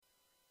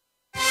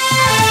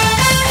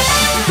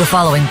The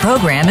following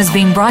program is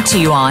being brought to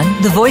you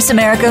on the Voice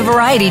America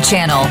Variety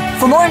Channel.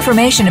 For more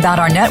information about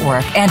our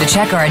network and to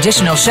check our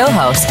additional show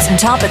hosts and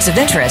topics of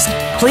interest,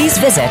 please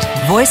visit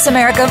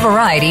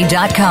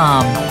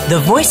voiceamericavariety.com. The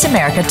Voice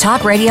America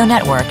Talk Radio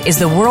Network is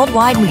the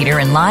worldwide leader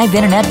in live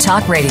Internet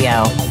talk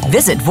radio.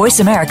 Visit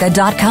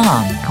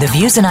voiceamerica.com. The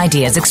views and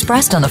ideas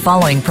expressed on the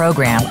following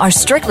program are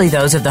strictly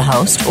those of the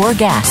host or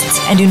guests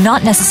and do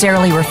not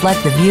necessarily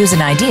reflect the views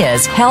and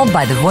ideas held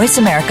by the Voice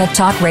America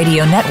Talk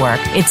Radio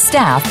Network, its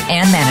staff,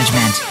 and management.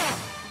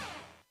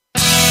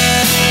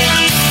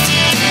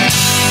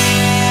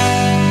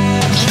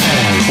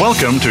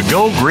 Welcome to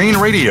Go Green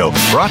Radio,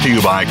 brought to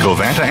you by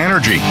Covanta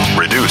Energy.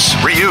 Reduce,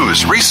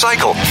 reuse,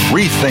 recycle,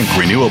 rethink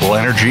renewable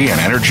energy and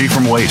energy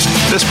from waste.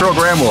 This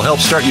program will help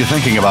start you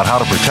thinking about how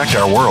to protect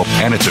our world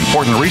and its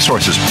important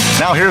resources.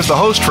 Now here's the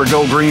host for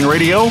Go Green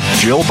Radio,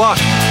 Jill Buck.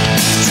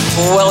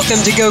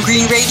 Welcome to Go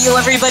Green Radio,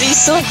 everybody.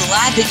 So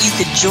glad that you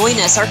could join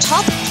us. Our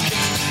topic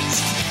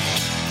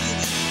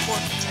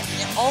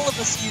all of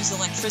us use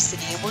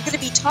electricity, and we're going to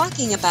be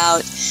talking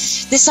about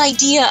this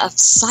idea of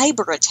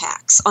cyber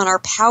attacks on our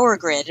power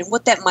grid and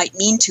what that might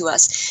mean to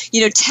us.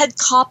 You know, Ted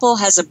Koppel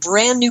has a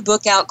brand new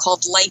book out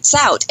called Lights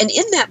Out, and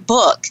in that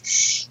book,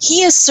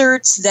 he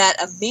asserts that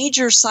a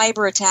major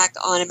cyber attack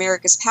on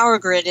America's power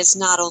grid is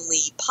not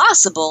only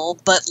possible,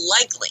 but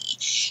likely,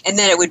 and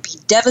that it would be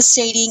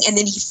devastating. And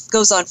then he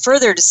goes on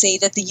further to say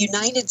that the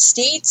United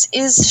States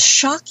is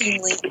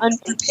shockingly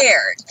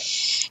unprepared.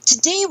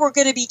 Today, we're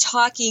going to be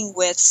talking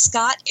with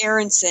Scott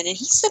Aronson, and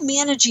he's the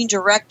managing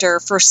director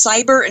for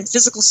cyber and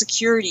physical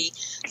security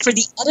for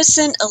the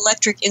Edison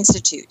Electric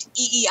Institute,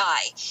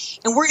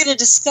 EEI. And we're going to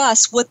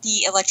discuss what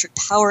the electric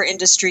power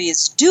industry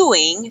is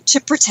doing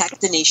to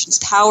protect the nation's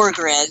power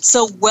grid.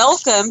 So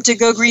welcome to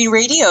Go Green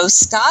Radio.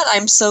 Scott,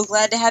 I'm so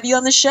glad to have you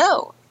on the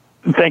show.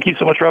 Thank you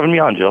so much for having me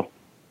on, Jill.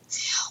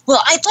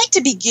 Well, I'd like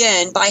to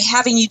begin by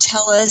having you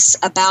tell us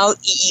about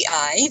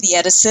EEI, the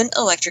Edison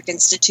Electric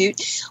Institute.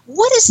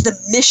 What is the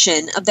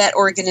mission of that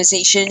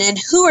organization, and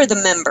who are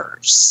the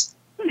members?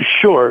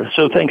 Sure.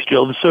 So thanks,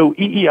 Jill. So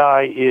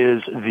EEI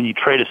is the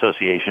trade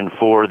association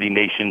for the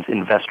nation's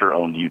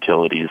investor-owned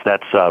utilities.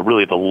 That's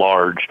really the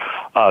large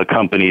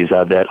companies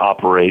that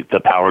operate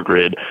the power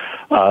grid.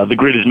 The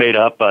grid is made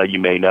up, you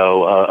may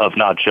know, of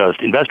not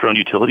just investor-owned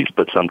utilities,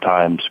 but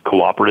sometimes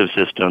cooperative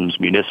systems,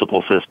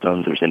 municipal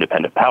systems, there's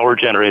independent power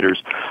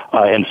generators,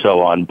 and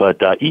so on. But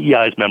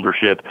EEI's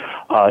membership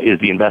is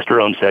the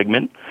investor-owned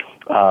segment.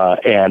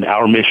 And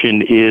our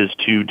mission is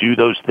to do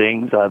those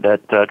things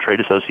that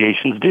trade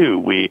associations do.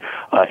 We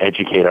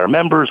educate our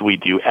members, we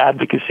do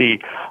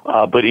advocacy,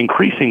 but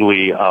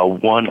increasingly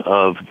one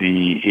of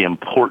the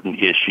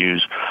important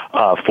issues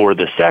for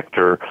the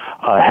sector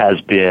has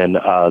been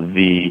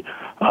the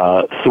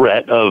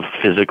threat of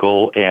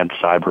physical and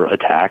cyber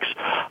attacks,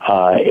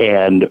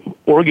 and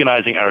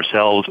organizing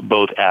ourselves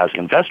both as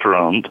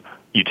investor-owned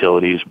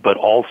utilities, but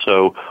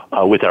also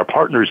with our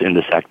partners in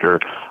the sector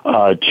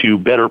to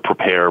better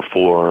prepare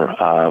for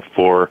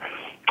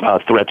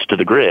threats to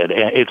the grid.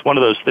 And it's one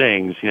of those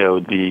things, you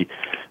know, the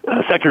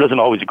sector doesn't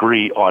always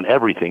agree on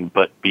everything,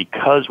 but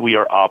because we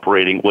are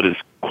operating what is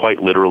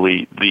quite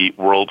literally the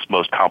world's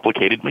most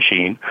complicated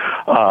machine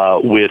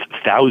with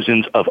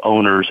thousands of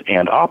owners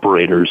and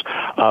operators,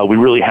 we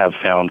really have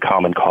found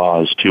common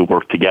cause to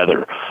work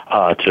together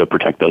to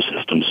protect those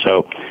systems.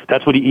 So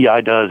that's what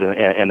EEI does,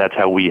 and that's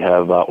how we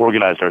have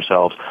organized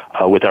ourselves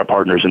with our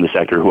partners in the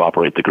sector who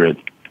operate the grid.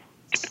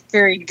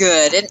 Very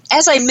good. And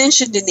as I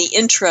mentioned in the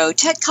intro,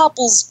 Ted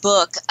Koppel's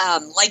book,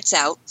 Lights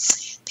Out,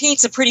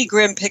 paints a pretty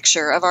grim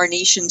picture of our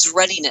nation's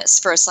readiness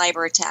for a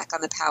cyber attack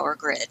on the power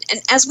grid.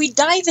 And as we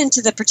dive into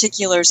the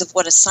particulars of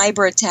what a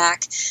cyber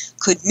attack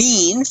could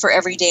mean for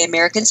everyday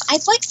Americans,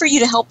 I'd like for you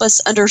to help us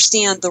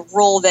understand the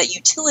role that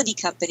utility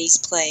companies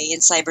play in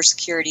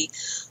cybersecurity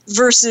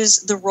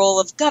versus the role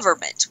of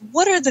government.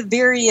 What are the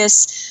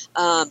various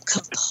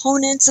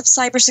components of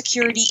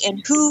cybersecurity,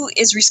 and who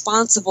is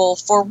responsible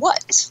for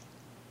what?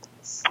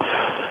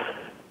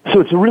 So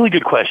it's a really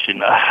good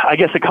question. I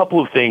guess a couple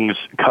of things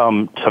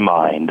come to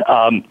mind.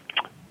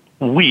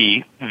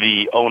 We,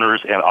 the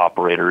owners and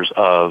operators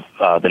of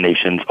the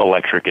nation's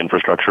electric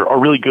infrastructure, are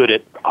really good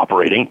at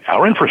operating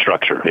our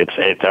infrastructure.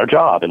 It's our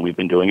job, and we've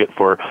been doing it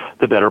for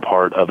the better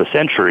part of a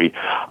century.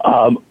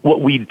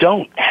 What we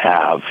don't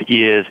have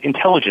is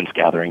intelligence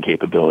gathering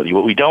capability.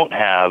 What we don't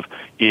have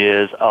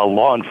is a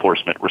law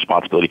enforcement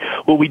responsibility.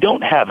 What we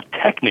don't have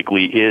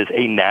technically is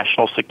a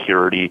national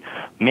security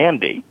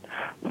mandate.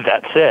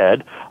 That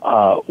said,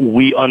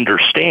 we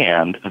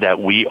understand that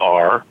we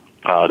are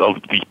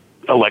the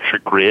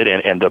electric grid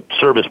and the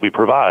service we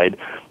provide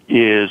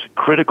is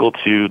critical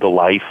to the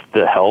life,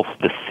 the health,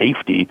 the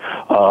safety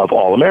of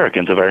all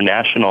Americans, of our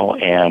national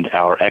and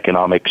our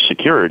economic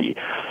security.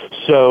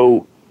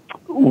 So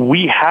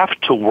we have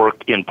to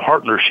work in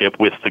partnership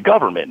with the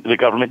government. The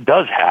government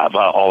does have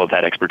all of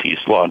that expertise,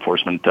 law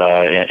enforcement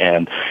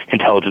and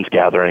intelligence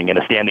gathering and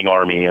a standing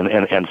army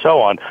and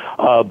so on.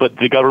 But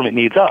the government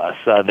needs us.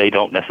 They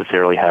don't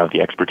necessarily have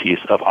the expertise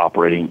of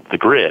operating the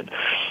grid.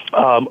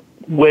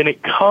 when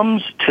it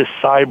comes to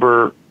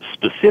cyber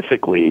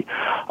specifically,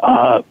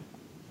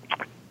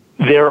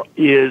 there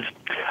is,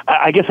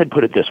 I guess I'd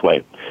put it this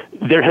way.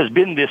 There has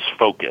been this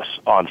focus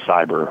on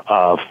cyber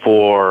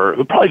for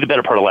probably the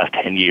better part of the last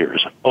 10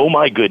 years. Oh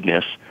my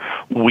goodness,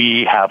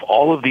 we have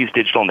all of these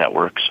digital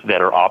networks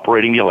that are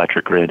operating the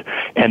electric grid,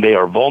 and they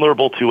are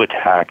vulnerable to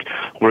attack.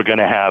 We're going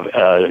to have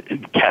a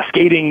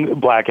cascading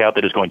blackout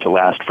that is going to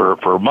last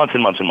for months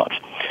and months and months.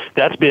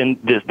 That's been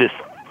this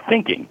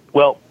thinking.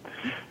 Well,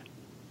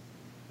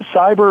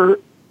 cyber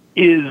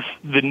is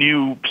the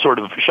new sort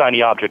of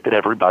shiny object that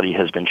everybody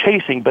has been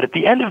chasing. But at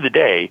the end of the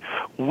day,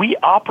 we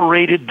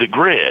operated the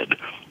grid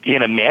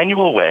in a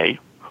manual way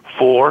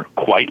for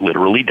quite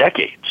literally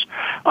decades.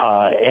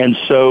 And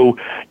so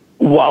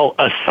while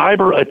a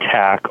cyber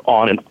attack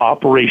on an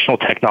operational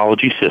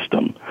technology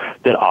system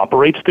that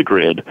operates the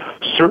grid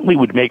certainly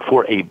would make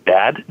for a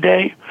bad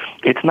day,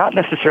 it's not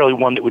necessarily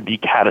one that would be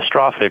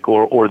catastrophic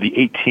or the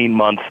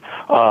 18-month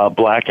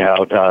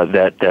blackout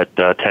that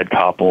Ted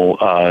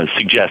Koppel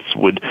suggests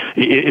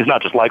is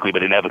not just likely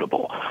but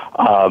inevitable.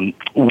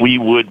 We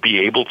would be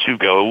able to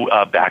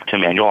go back to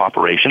manual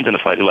operations in a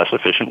slightly less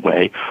efficient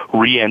way,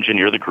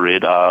 re-engineer the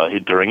grid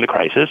during the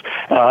crisis,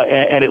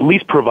 and at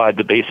least provide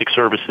the basic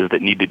services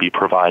that need to be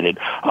provided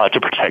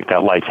to protect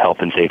that life, health,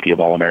 and safety of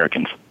all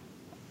Americans.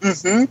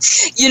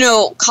 Mm-hmm. You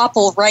know,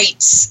 Koppel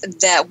writes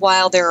that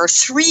while there are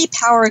 3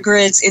 power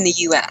grids in the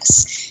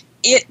U.S.,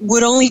 it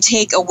would only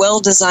take a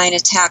well-designed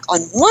attack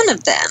on one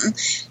of them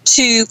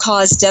to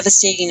cause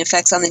devastating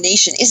effects on the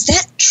nation. Is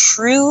that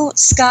true,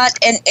 Scott?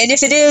 And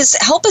if it is,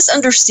 help us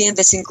understand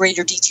this in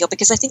greater detail,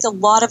 because I think a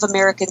lot of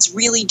Americans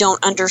really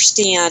don't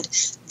understand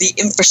the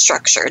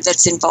infrastructure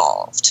that's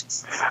involved.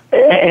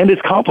 And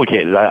it's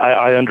complicated.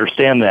 I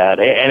understand that.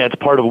 And it's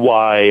part of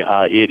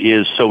why it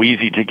is so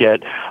easy to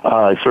get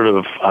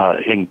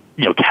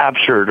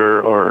captured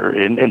or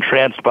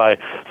entranced by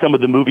some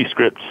of the movie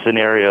script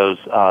scenarios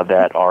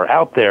that are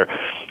out there.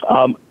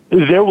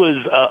 There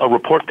was a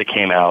report that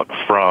came out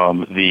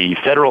from the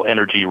Federal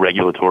Energy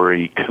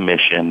Regulatory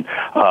Commission,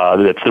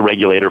 that's the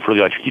regulator for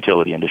the electric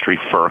utility industry,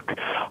 FERC,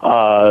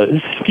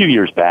 a few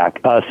years back,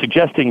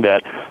 suggesting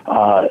that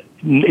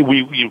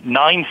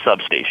 9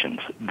 substations.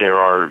 There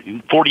are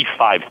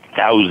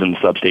 45,000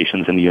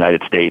 substations in the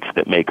United States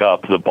that make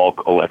up the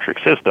bulk electric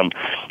system,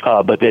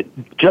 but that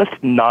just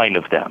 9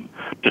 of them,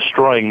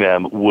 destroying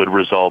them, would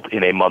result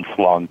in a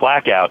month-long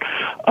blackout.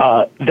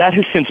 That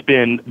has since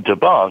been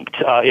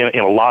debunked in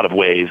a lot of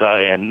ways,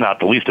 and not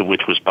the least of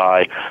which was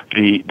by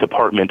the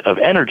Department of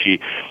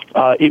Energy.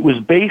 It was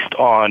based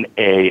on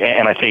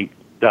and I think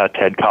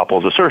Ted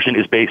Koppel's assertion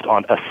is based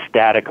on a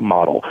static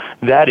model.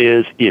 That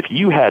is, if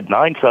you had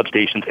 9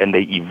 substations and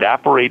they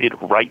evaporated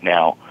right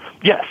now,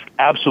 yes,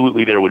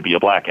 absolutely there would be a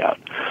blackout.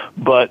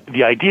 But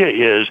the idea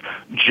is,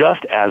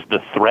 just as the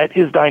threat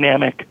is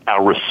dynamic,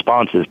 our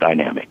response is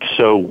dynamic.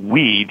 So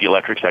we, the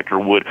electric sector,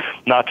 would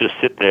not just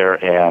sit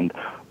there and,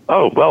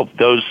 oh, well,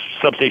 those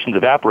substations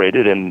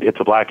evaporated and it's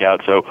a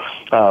blackout, so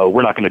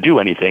we're not going to do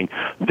anything.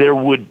 There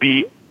would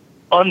be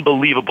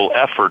unbelievable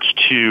efforts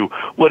to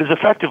what is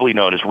effectively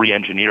known as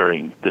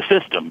re-engineering the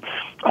system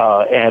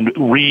and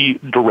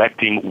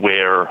redirecting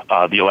where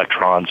the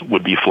electrons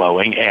would be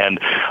flowing.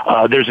 And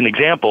there's an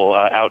example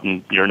out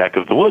in your neck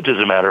of the woods, as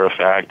a matter of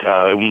fact.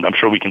 I'm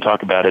sure we can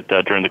talk about it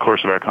during the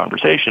course of our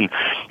conversation.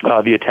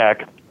 The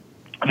attack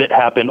that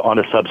happened on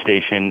a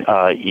substation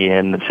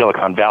in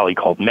Silicon Valley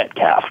called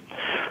Metcalf.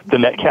 The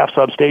Metcalf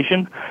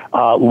substation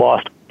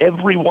lost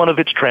every one of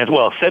its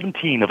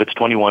 17 of its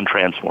 21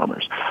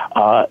 transformers.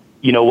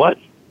 You know what?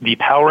 The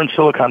power in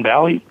Silicon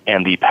Valley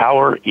and the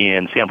power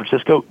in San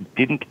Francisco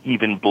didn't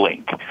even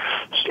blink.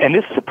 And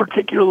this is a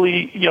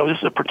particularly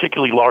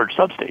large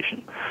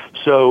substation.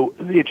 So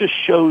it just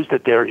shows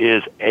that there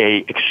is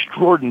an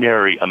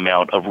extraordinary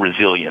amount of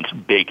resilience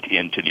baked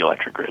into the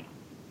electric grid.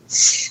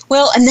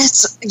 Well, and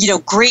that's,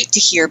 great to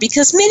hear,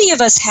 because many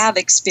of us have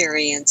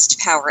experienced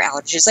power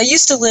outages. I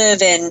used to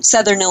live in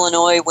southern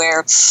Illinois,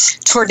 where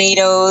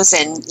tornadoes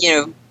and,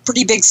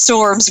 pretty big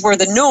storms were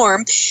the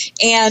norm.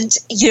 And,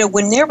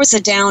 when there was a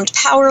downed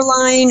power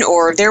line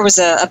or there was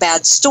a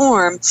bad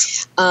storm,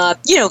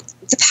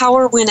 the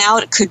power went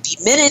out. It could be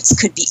minutes,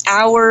 could be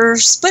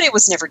hours, but it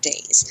was never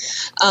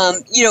days.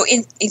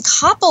 In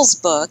Koppel's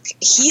book,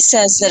 he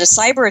says that a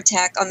cyber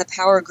attack on the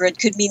power grid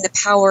could mean the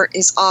power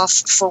is off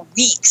for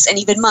weeks and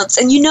even months.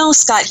 And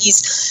Scott,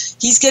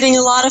 he's getting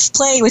a lot of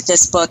play with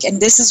this book, and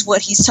this is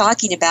what he's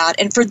talking about.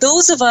 And for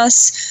those of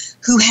us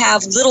who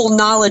have little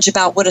knowledge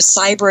about what a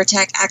cyber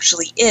attack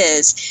actually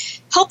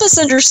is, help us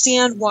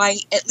understand why,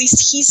 at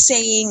least he's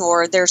saying,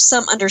 or there's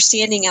some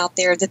understanding out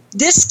there, that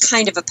this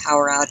kind of a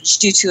power outage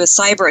due to a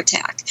cyber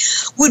attack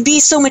would be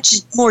so much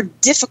more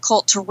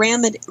difficult to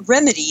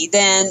remedy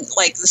than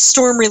like the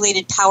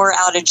storm-related power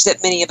outage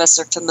that many of us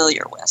are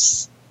familiar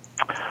with.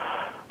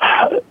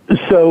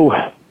 So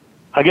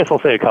I guess I'll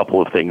say a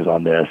couple of things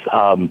on this.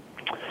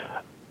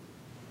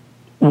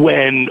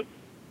 When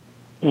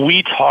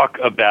we talk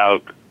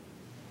about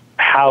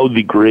how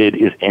the grid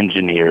is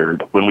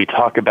engineered, when we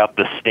talk about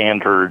the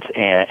standards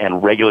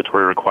and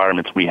regulatory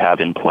requirements we have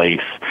in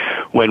place,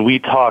 when we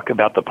talk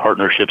about the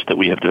partnerships that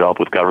we have developed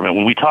with government,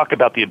 when we talk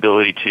about the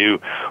ability to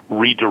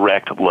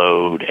redirect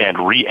load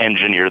and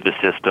re-engineer the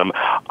system,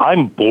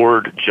 I'm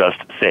bored just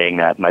saying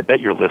that, and I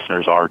bet your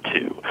listeners are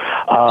too.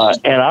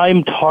 And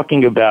I'm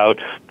talking about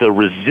the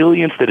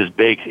resilience that is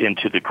baked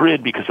into the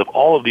grid because of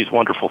all of these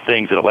wonderful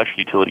things that electric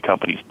utility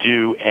companies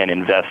do and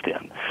invest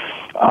in.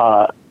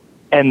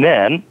 And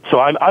then, so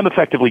I'm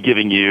effectively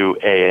giving you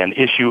an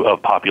issue of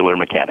popular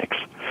mechanics.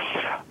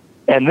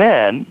 And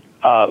then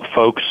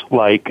folks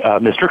like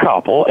Mr.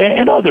 Koppel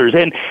and others,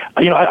 and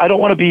I don't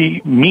want to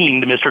be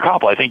mean to Mr.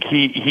 Koppel. I think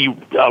he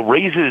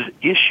raises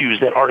issues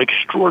that are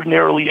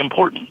extraordinarily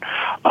important.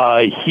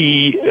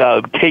 He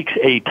takes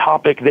a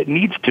topic that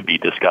needs to be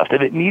discussed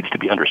and it needs to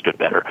be understood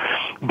better.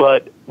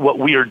 But what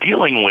we are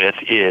dealing with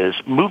is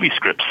movie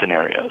script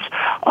scenarios.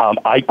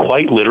 I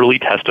quite literally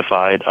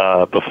testified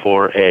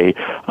before a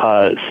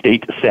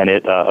state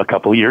senate a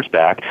couple of years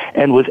back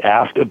and was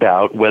asked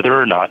about whether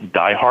or not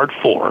Die Hard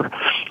 4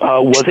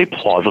 was a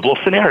plausible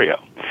scenario.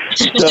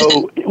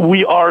 So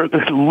we are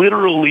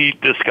literally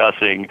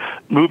discussing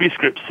movie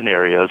script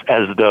scenarios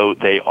as though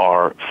they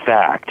are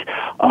fact.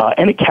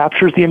 And it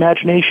captures the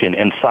imagination,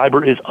 and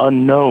cyber is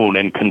unknown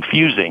and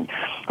confusing.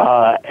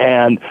 I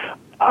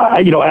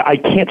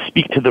can't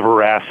speak to the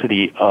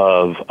veracity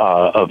of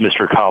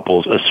Mr.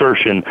 Koppel's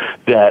assertion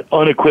that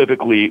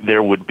unequivocally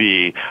there would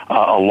be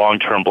a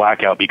long-term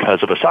blackout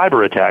because of a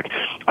cyber attack.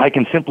 I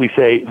can simply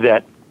say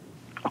that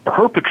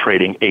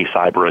perpetrating a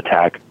cyber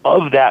attack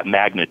of that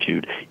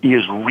magnitude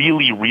is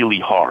really, really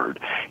hard.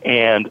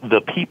 And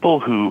the people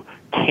who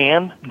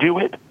can do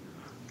it,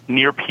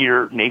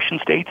 near-peer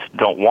nation-states,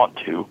 don't want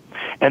to.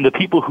 And the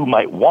people who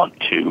might want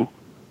to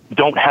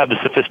don't have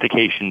the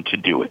sophistication to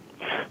do it.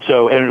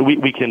 So, and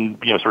we can,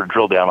 sort of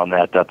drill down on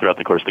that throughout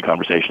the course of the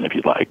conversation if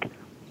you'd like.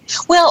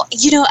 Well,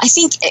 I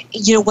think,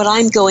 what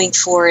I'm going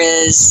for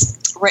is,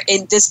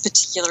 in this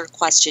particular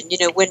question,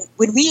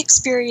 when we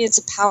experience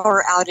a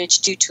power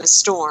outage due to a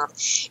storm,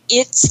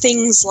 it's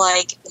things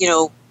like,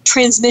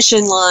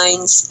 transmission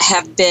lines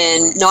have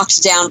been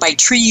knocked down by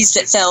trees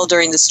that fell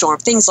during the storm,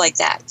 things like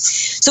that.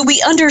 So we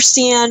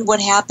understand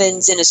what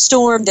happens in a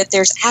storm, that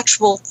there's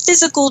actual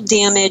physical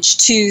damage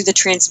to the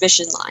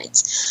transmission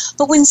lines.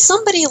 But when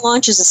somebody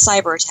launches a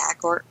cyber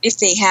attack, or if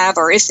they have,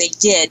 or if they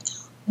did,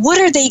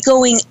 what are they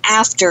going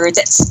after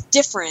that's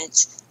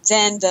different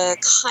than the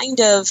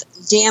kind of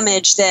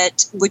damage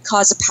that would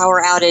cause a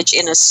power outage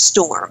in a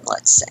storm,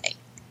 let's say?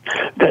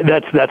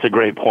 That's a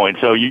great point.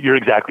 So you're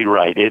exactly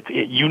right.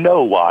 You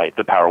know why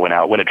the power went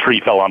out when a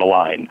tree fell on a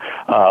line,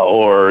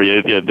 or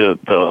the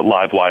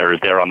live wire is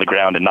there on the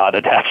ground and not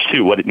attached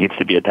to what it needs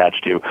to be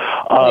attached to.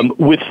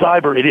 With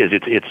cyber,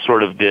 it's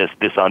sort of this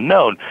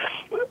unknown.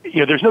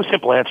 There's no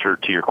simple answer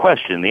to your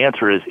question. The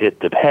answer is it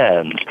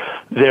depends.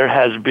 There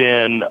has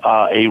been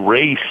a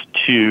race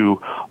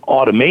to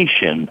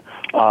automation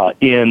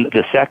in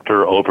the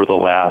sector over the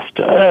last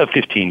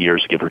 15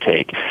 years, give or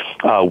take.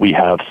 We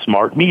have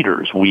smart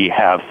meters. We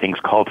have things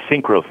called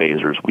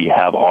synchrophasers. We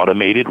have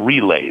automated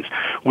relays.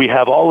 We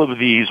have all of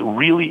these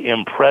really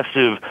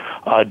impressive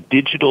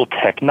digital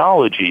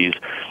technologies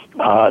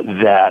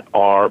that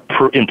are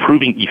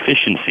improving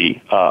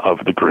efficiency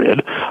of the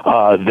grid,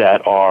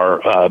 that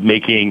are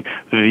making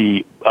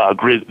the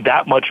grid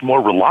that much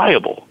more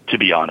reliable, to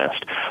be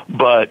honest.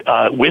 But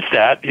with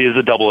that is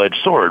a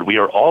double-edged sword. We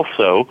are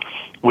also,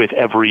 with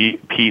every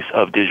piece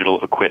of digital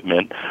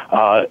equipment,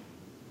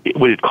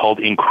 what is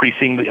called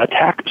increasing the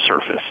attack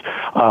surface.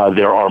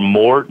 There are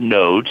more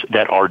nodes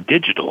that are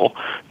digital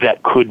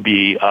that could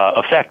be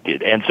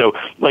affected. And so,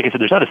 like I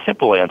said, there's not a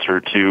simple answer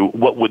to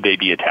what would they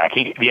be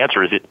attacking. The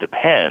answer is it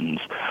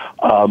depends.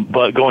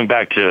 But going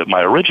back to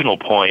my original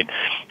point,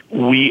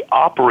 we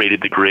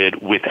operated the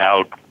grid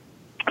without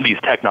these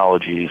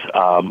technologies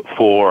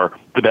for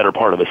the better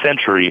part of a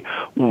century.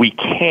 We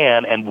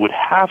can and would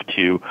have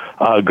to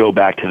go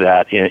back to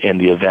that in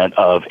the event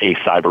of a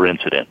cyber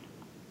incident.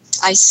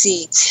 I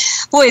see.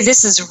 Boy,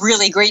 this is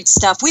really great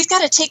stuff. We've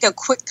got to take a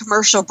quick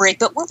commercial break,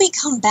 but when we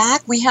come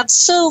back, we have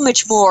so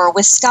much more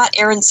with Scott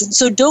Aronson.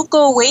 So don't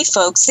go away,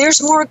 folks.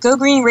 There's more Go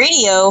Green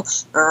Radio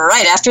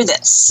right after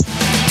this.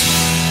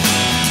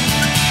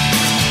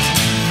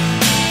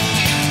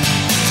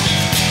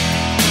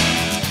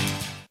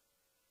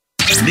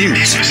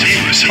 News,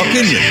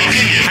 opinion,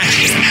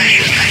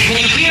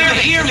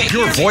 Hear me.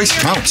 your voice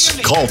counts.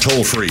 Call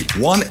toll-free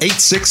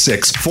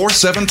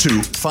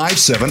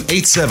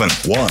 1-866-472-5787.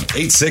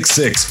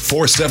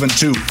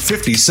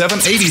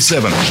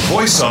 1-866-472-5787.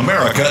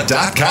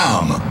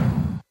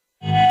 VoiceAmerica.com.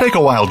 Take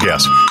a wild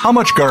guess. How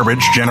much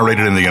garbage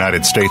generated in the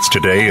United States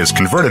today is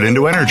converted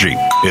into energy?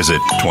 Is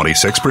it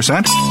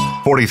 26%,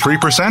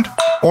 43%,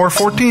 or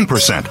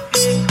 14%?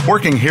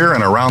 Working here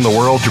and around the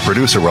world to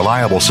produce a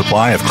reliable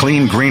supply of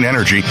clean, green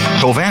energy,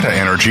 Covanta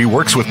Energy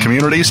works with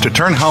communities to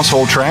turn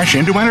household trash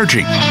into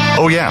energy.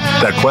 Oh yeah,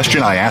 that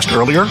question I asked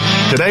earlier?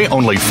 Today,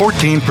 only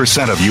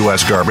 14% of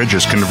U.S. garbage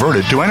is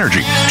converted to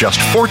energy. Just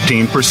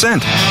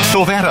 14%.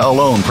 Covanta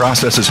alone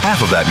processes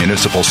half of that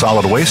municipal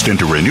solid waste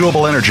into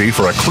renewable energy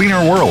for a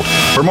cleaner world.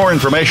 For more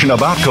information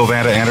about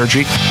Covanta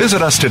Energy,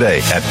 visit us today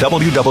at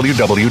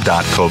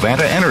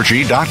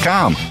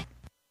www.covantaenergy.com.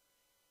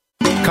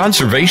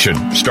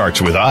 Conservation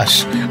starts with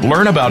us.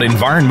 Learn about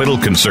environmental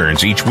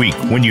concerns each week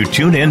when you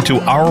tune in to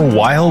Our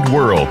Wild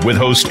World with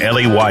host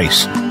Ellie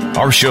Weiss.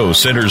 Our show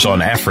centers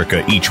on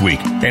Africa each week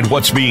and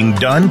what's being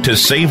done to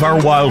save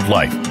our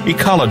wildlife,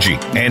 ecology,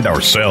 and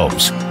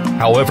ourselves.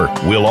 However,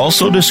 we'll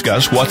also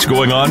discuss what's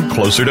going on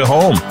closer to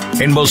home.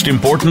 And most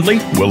importantly,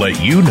 we'll let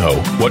you know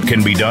what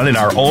can be done in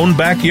our own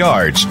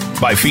backyards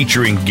by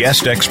featuring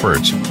guest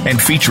experts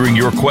and featuring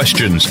your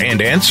questions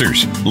and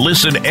answers.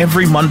 Listen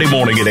every Monday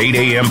morning at 8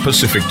 a.m.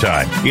 Pacific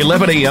Time,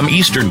 11 a.m.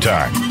 Eastern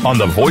Time on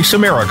the Voice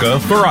America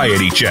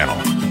Variety Channel.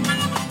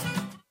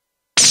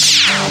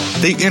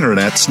 The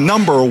Internet's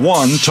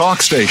 #1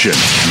 talk station.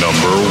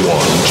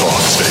 #1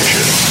 talk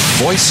station.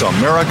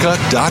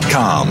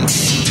 VoiceAmerica.com.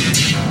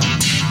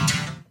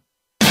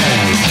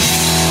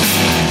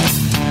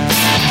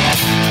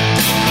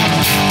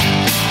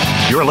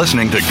 You're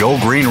listening to Go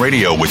Green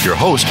Radio with your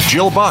host,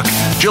 Jill Buck.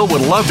 Jill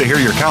would love to hear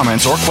your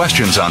comments or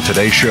questions on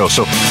today's show,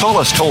 so call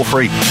us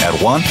toll-free at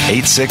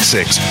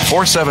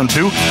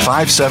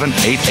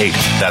 1-866-472-5788.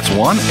 That's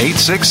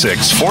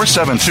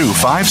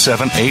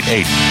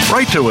 1-866-472-5788.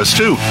 Write to us,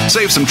 too.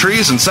 Save some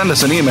trees and send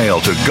us an email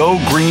to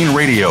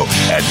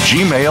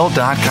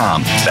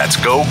gogreenradio@gmail.com. That's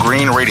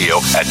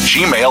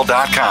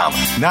gogreenradio@gmail.com.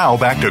 Now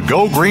back to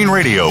Go Green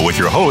Radio with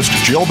your host,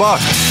 Jill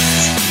Buck.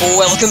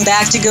 Welcome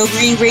back to Go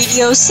Green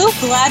Radio. So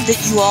glad that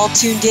you all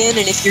tuned in.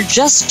 And if you're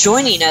just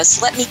joining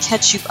us, let me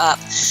catch you up.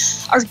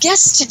 Our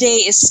guest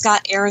today is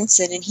Scott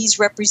Aronson, and he's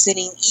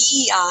representing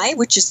EEI,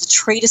 which is the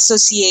trade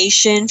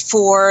association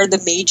for the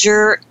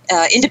major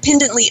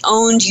independently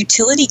owned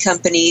utility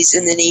companies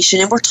in the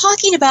nation. And we're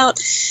talking about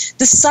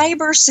the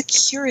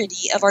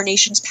cybersecurity of our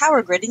nation's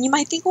power grid. And you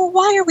might think, well,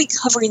 why are we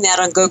covering that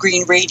on Go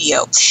Green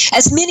Radio?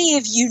 As many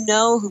of you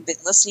know who've been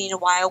listening a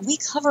while, we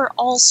cover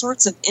all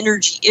sorts of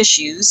energy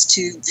issues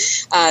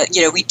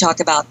we talk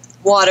about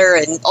water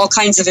and all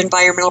kinds of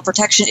environmental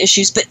protection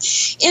issues, but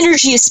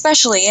energy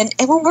especially. And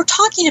when we're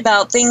talking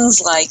about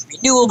things like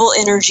renewable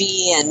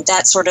energy and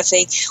that sort of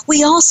thing,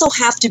 we also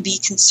have to be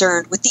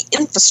concerned with the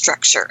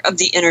infrastructure of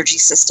the energy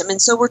system. And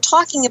so we're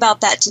talking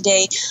about that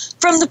today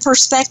from the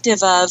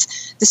perspective of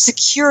the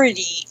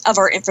security of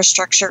our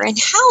infrastructure and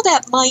how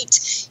that might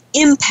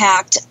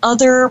impact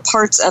other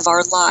parts of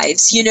our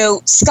lives. You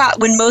know, Scott,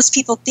 when most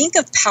people think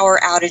of power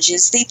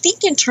outages, they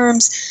think in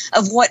terms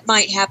of what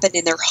might happen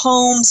in their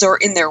homes or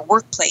in their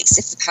workplace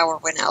if the power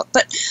went out.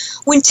 But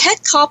when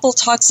Ted Koppel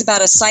talks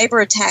about a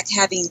cyber attack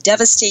having a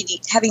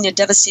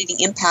devastating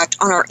impact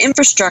on our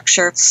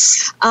infrastructure,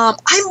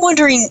 I'm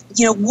wondering,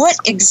 what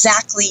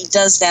exactly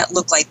does that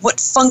look like? What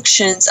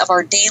functions of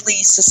our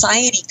daily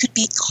society could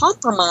be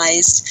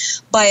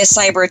compromised by a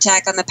cyber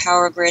attack on the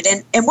power grid?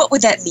 And what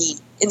would that mean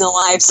in the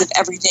lives of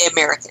everyday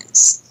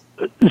Americans?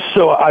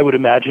 So I would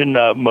imagine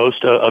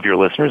most of your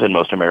listeners and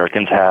most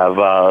Americans have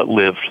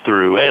lived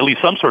through at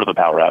least some sort of a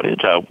power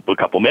outage, a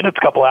couple minutes,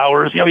 a couple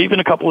hours, even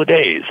a couple of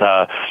days.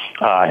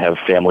 I have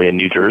family in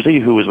New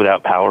Jersey who was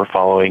without power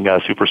following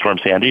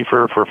Superstorm Sandy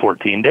for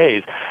 14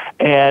 days.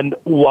 And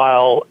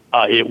while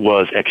it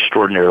was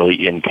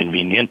extraordinarily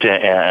inconvenient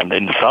and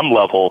in some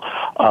level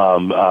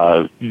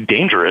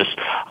dangerous,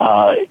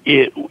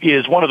 it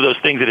is one of those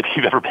things that if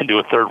you've ever been to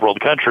a third world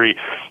country,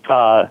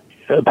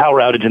 a power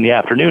outage in the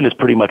afternoon is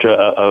pretty much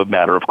a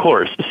matter of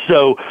course.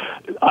 So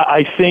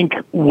I think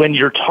when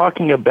you're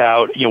talking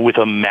about, with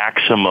a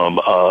maximum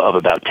of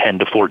about 10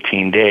 to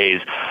 14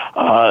 days,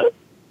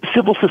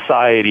 civil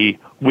society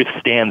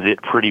withstands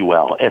it pretty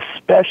well,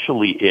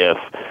 especially if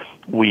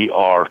we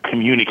are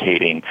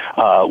communicating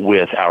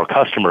with our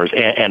customers.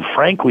 And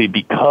frankly,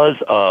 because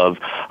of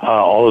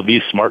all of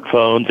these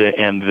smartphones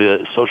and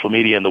the social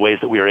media and the ways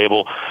that we are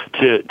able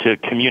to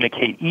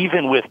communicate,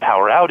 even with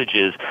power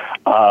outages,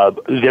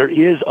 there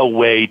is a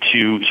way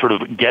to sort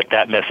of get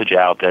that message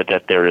out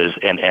that there is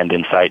an end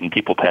in sight, and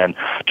people tend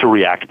to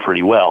react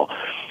pretty well.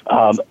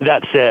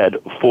 That said,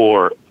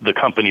 for the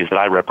companies that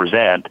I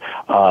represent,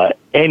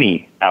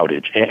 any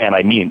outage, and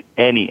I mean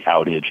any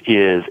outage,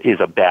 is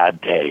a bad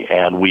day,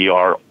 and we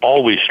are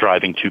always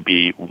striving to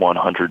be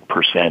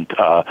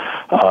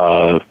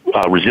 100%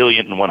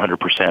 resilient and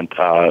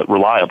 100%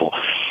 reliable.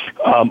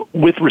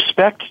 With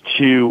respect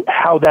to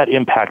how that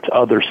impacts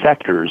other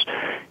sectors,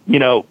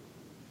 the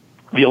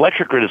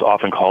electric grid is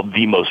often called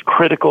the most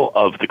critical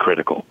of the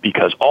critical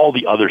because all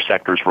the other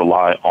sectors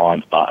rely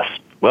on us.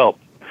 Well,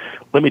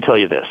 let me tell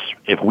you this.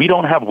 If we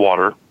don't have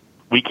water,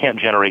 we can't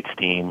generate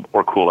steam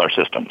or cool our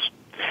systems.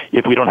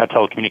 If we don't have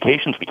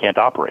telecommunications, we can't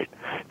operate.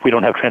 If we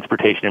don't have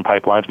transportation and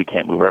pipelines, we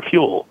can't move our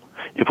fuel.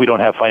 If we don't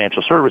have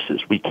financial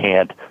services, we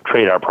can't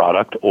trade our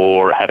product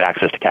or have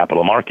access to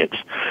capital markets.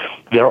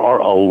 There are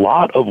a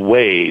lot of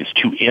ways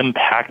to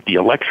impact the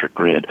electric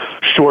grid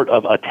short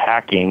of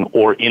attacking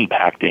or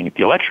impacting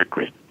the electric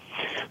grid.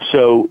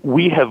 So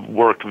we have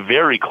worked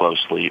very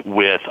closely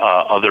with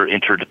other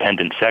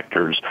interdependent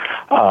sectors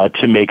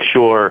to make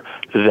sure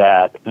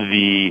that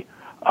the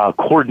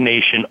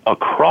coordination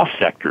across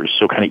sectors,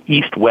 so kind of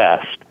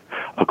east-west,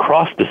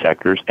 across the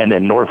sectors, and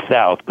then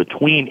north-south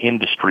between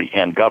industry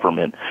and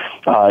government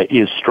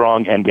is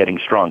strong and getting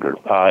stronger.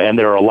 And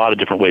there are a lot of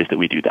different ways that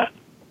we do that.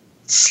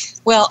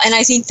 Well, and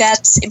I think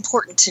that's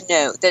important to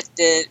note, that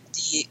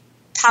the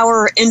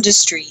power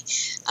industry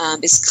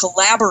is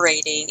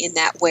collaborating in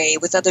that way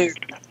with other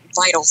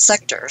vital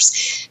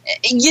sectors.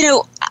 You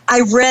know,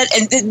 I read,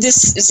 and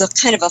this is a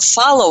kind of a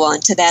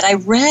follow-on to that, I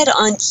read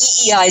on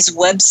EEI's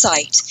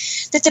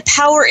website that the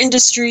power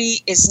industry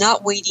is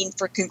not waiting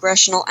for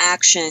congressional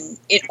action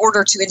in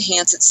order to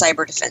enhance its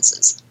cyber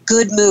defenses.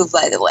 Good move,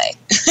 by the way,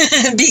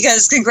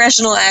 because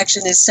congressional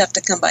action is tough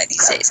to come by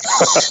these days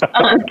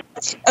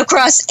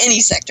across any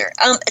sector.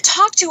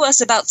 Talk to us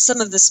about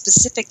some of the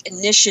specific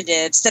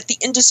initiatives that the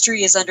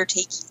industry is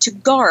undertaking to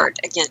guard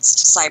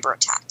against cyber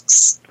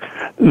attacks.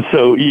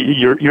 So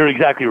you're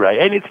exactly right,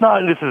 and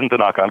this isn't a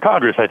knock on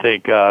Congress. I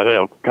think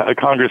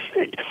Congress,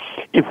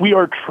 if we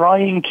are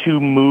trying to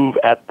move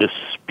at the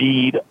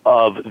speed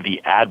of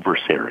the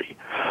adversary,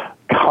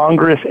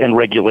 Congress and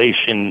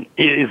regulation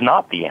is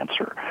not the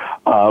answer.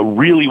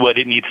 Really what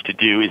it needs to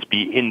do is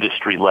be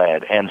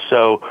industry-led. And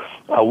so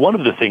one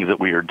of the things that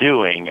we are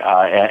doing,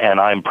 and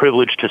I'm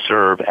privileged to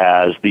serve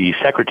as the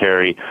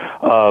secretary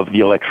of the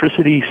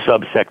Electricity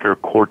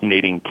Subsector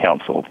Coordinating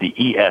Council, the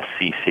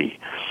ESCC.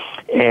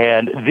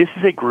 And this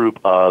is a group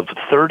of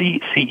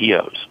 30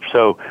 CEOs.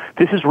 So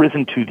this has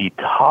risen to the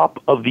top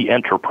of the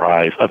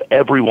enterprise of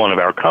every one of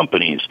our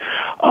companies.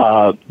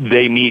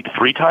 They meet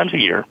 3 times a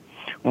year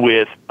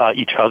with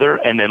each other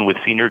and then with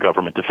senior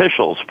government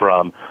officials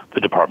from the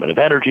Department of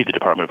Energy, the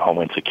Department of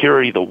Homeland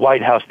Security, the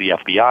White House, the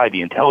FBI,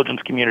 the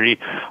intelligence community,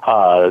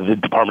 the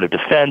Department of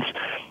Defense.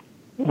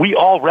 We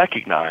all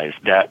recognize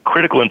that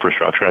critical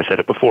infrastructure, I said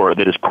it before,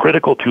 that is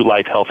critical to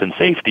life, health, and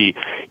safety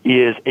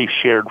is a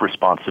shared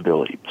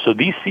responsibility. So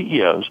these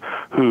CEOs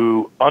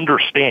who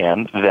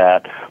understand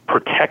that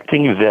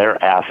protecting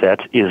their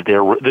assets is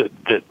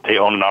that they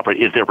own and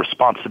operate is their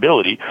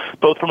responsibility,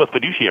 both from a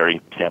fiduciary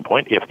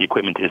standpoint, if the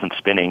equipment isn't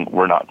spinning,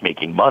 we're not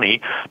making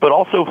money, but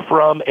also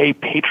from a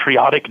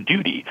patriotic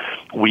duty.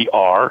 We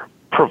are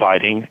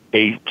providing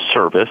a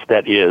service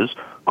that is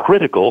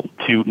critical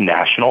to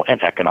national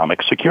and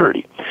economic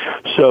security.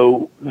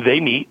 So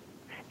they meet,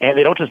 and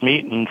they don't just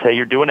meet and say,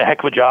 you're doing a heck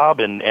of a job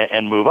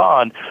and move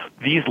on.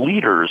 These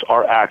leaders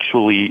are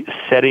actually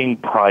setting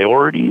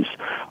priorities,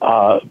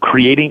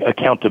 creating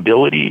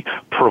accountability,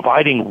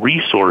 providing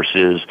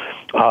resources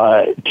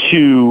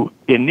to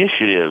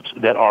initiatives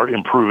that are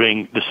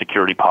improving the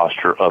security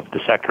posture of the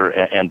sector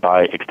and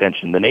by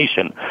extension, the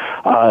nation.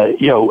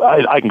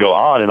 I can go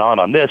on and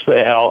on this, but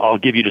I'll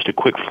give you just a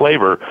quick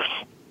flavor.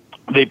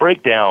 They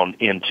break down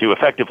into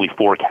effectively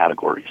 4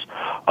 categories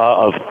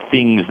of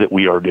things that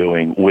we are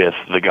doing with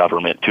the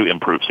government to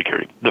improve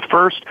security. The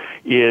first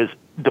is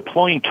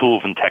deploying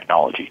tools and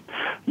technology.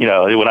 You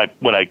know,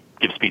 when I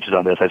give speeches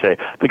on this, I say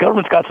the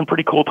government's got some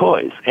pretty cool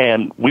toys,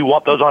 and we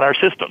want those on our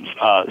systems.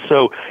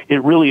 So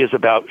it really is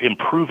about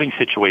improving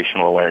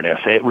situational awareness.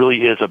 It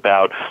really is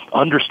about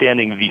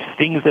understanding the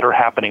things that are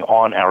happening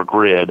on our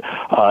grid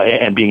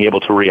and being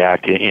able to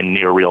react in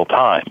near real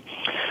time.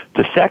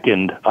 The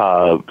second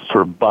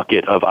sort of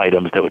bucket of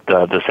items that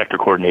the Sector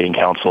Coordinating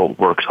Council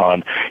works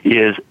on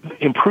is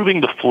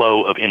improving the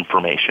flow of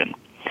information.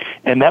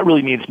 And that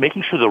really means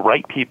making sure the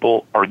right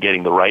people are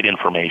getting the right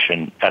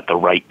information at the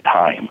right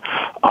time.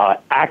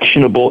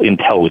 Actionable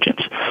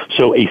intelligence.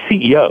 So a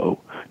CEO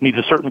needs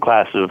a certain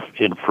class of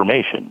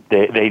information.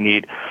 They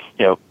need,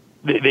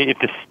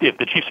 if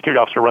the chief security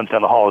officer runs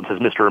down the hall and says,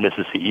 Mr. or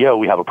Mrs. CEO,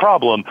 we have a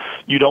problem,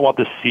 you don't want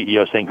the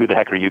CEO saying, who the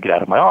heck are you, get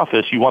out of my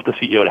office. You want the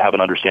CEO to have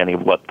an understanding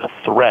of what the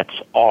threats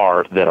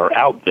are that are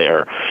out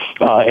there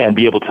and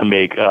be able to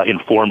make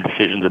informed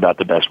decisions about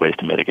the best ways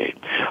to mitigate.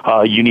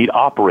 You need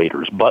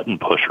operators, button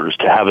pushers,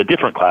 to have a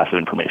different class of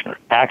information,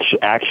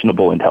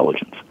 actionable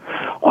intelligence.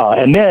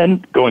 And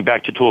then, going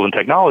back to tools and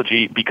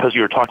technology, because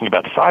you're talking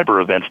about cyber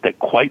events that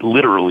quite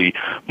literally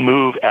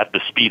move at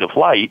the speed of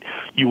light,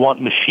 you want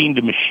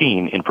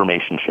machine-to-machine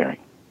information sharing.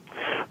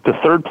 The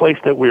third place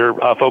that we're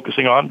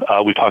focusing on,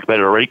 we've talked about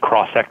it already,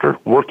 cross-sector,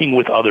 working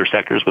with other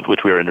sectors with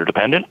which we are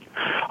interdependent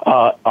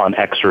on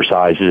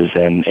exercises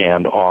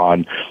and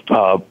on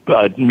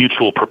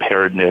mutual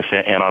preparedness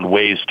and on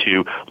ways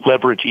to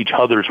leverage each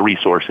other's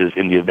resources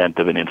in the event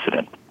of an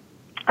incident.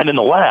 And then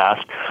the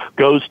last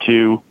goes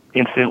to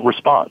incident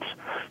response.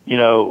 You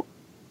know,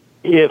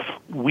 if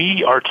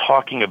we are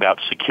talking about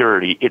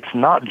security, it's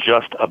not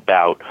just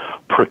about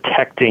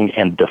protecting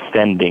and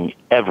defending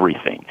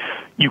everything.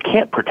 You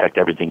can't protect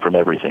everything from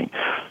everything.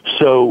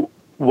 So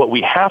what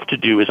we have to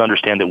do is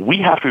understand that we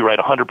have to be right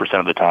 100%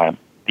 of the time.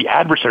 The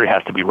adversary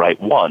has to be right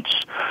once.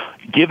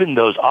 given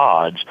those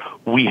odds,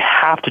 we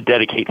have to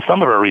dedicate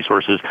some of our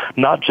resources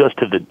not just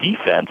to the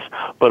defense,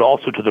 but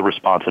also to the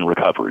response and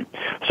recovery.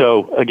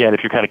 So, again,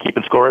 if you're kind of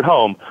keeping score at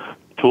home,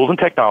 tools and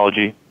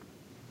technology,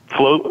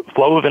 flow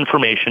of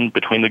information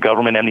between the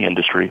government and the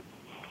industry,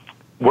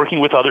 working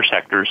with other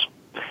sectors,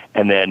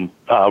 and then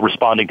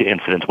responding to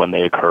incidents when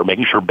they occur,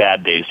 making sure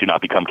bad days do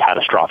not become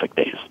catastrophic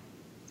days.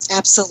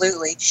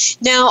 Absolutely.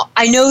 Now,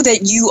 I know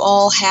that you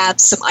all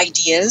have some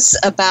ideas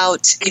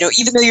about,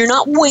 even though you're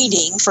not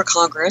waiting for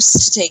Congress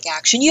to take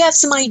action, you have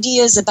some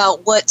ideas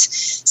about what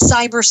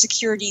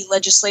cybersecurity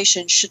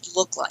legislation should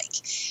look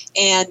like.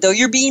 And though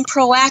you're being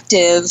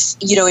proactive,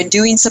 in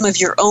doing some of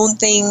your own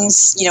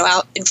things,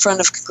 out in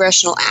front of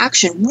congressional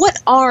action,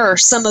 what are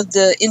some of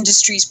the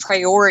industry's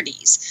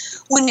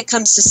priorities when it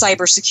comes to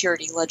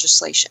cybersecurity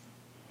legislation?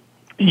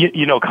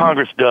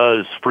 Congress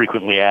does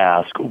frequently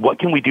ask, what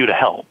can we do to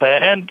help?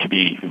 And to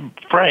be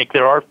frank,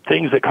 there are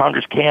things that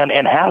Congress can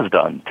and has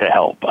done to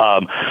help.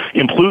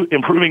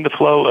 Improving the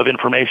flow of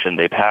information.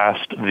 They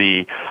passed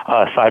the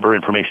Cyber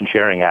Information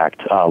Sharing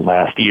Act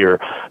last year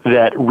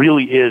that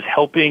really is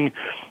helping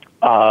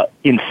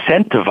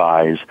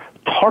incentivize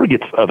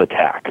targets of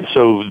attack.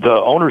 So the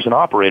owners and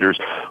operators,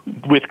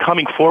 with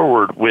coming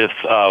forward with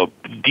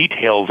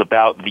details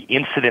about the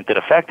incident that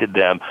affected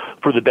them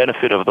for the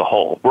benefit of the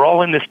whole. We're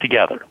all in this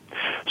together.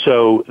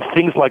 So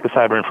things like the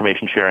Cyber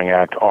Information Sharing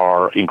Act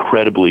are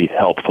incredibly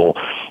helpful.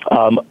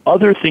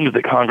 Other things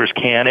that Congress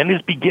can and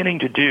is beginning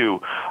to do,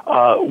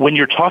 when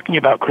you're talking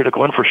about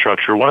critical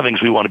infrastructure, one of the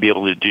things we want to be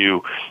able to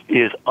do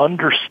is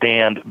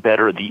understand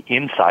better the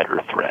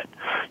insider threat.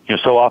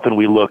 So often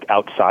we look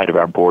outside of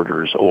our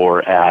borders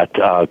or at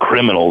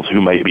criminals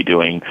who may be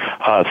doing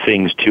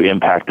things to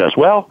impact us.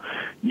 Well,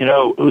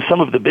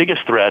 some of the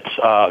biggest threats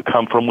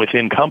come from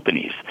within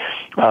companies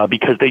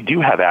because they do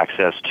have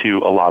access to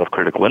a lot of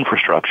critical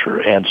infrastructure.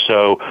 And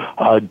so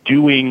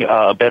doing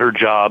a better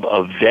job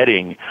of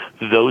vetting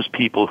those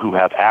people who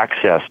have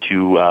access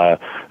to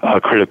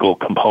critical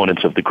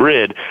components of the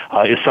grid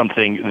is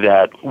something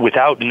that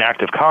without an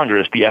act of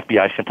Congress, the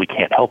FBI simply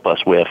can't help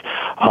us with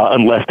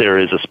unless there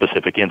is a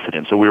specific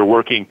incident. So we're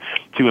working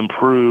to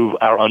improve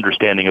our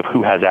understanding of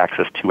who has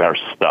access to our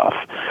stuff.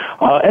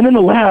 And then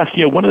the last,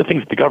 one of the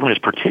things that the government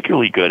is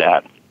particularly good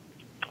at,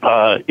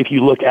 if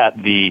you look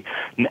at the,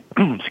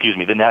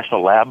 the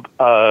national labs,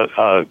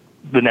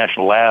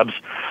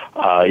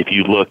 if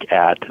you look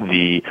at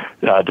the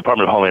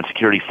Department of Homeland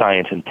Security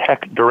Science and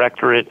Tech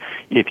Directorate,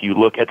 if you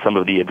look at some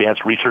of the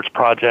advanced research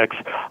projects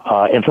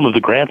and some of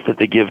the grants that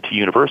they give to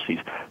universities,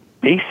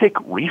 basic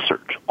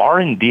research,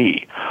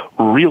 R&D,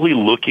 really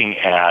looking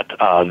at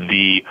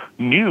the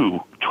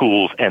new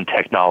tools and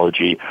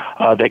technology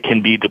that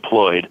can be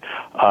deployed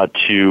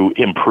to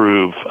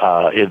improve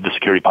the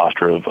security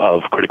posture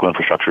of critical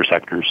infrastructure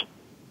sectors.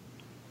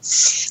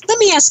 Let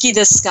me ask you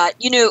this, Scott.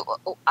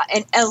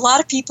 And a lot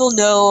of people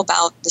know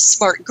about the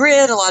smart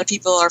grid. A lot of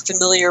people are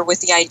familiar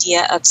with the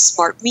idea of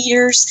smart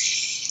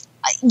meters.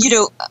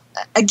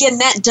 Again,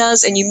 that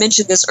does, and you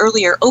mentioned this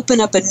earlier,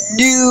 open up a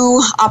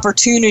new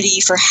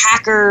opportunity for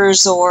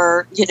hackers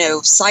or,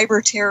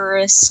 cyber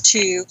terrorists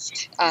to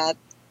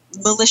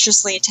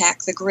maliciously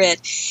attack the grid.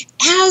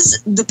 As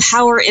the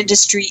power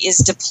industry is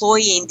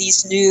deploying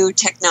these new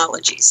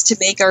technologies to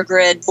make our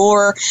grid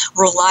more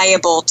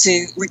reliable,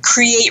 to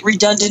create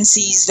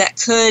redundancies that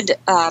could,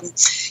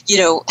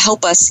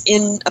 help us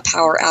in a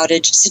power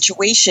outage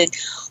situation,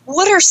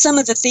 what are some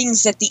of the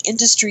things that the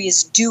industry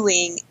is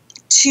doing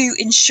to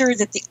ensure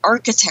that the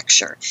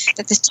architecture,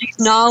 that the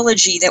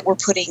technology that we're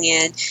putting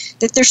in,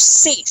 that they're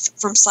safe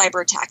from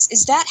cyber attacks?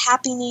 Is that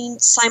happening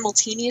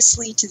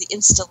simultaneously to the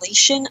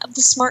installation of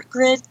the smart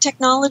grid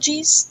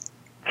technologies?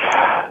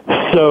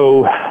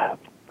 So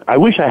I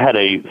wish I had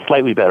a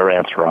slightly better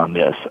answer on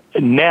this.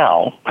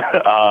 Now,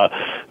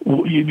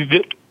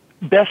 the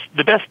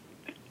best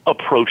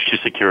approach to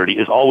security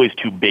is always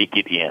to bake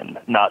it in,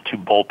 not to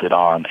bolt it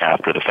on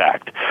after the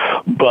fact.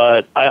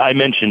 But I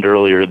mentioned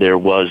earlier there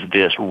was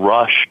this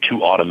rush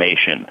to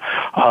automation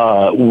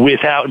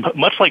without,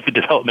 much like the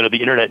development of the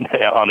internet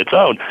on its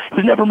own, it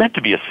was never meant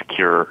to be a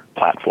secure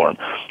platform.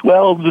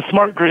 Well, the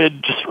smart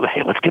grid,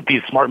 hey, let's get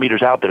these smart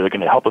meters out there. They're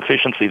going to help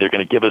efficiency. They're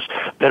going to give us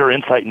better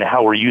insight into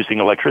how we're using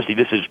electricity.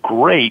 This is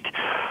great.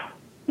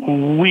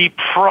 We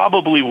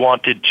probably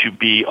wanted to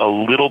be a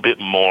little bit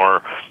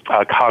more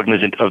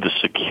cognizant of the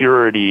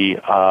security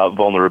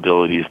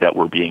vulnerabilities that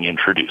were being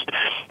introduced.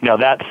 Now,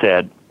 that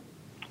said,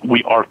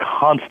 we are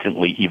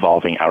constantly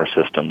evolving our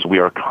systems. We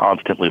are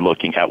constantly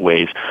looking at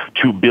ways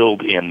to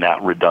build in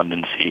that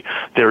redundancy.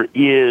 There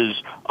is,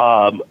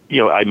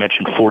 I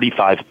mentioned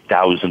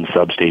 45,000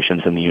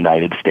 substations in the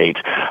United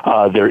States.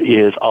 There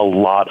is a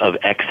lot of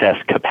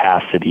excess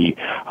capacity,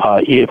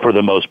 for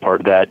the most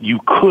part, that you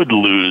could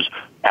lose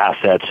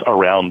assets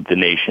around the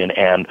nation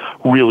and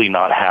really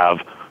not have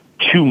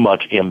too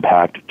much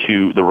impact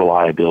to the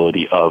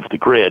reliability of the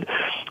grid.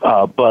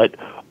 But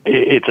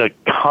it's a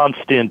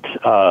constant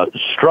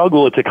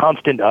struggle. It's a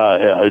constant.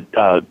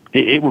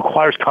 It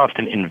requires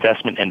constant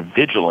investment and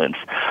vigilance.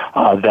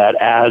 That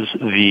as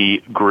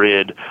the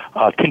grid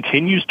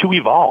continues to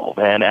evolve,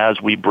 and as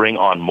we bring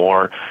on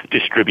more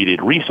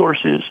distributed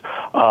resources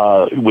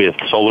with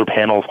solar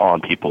panels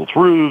on people's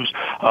roofs,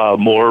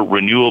 more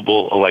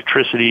renewable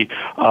electricity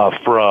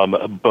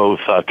from both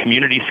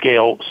community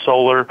scale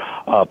solar,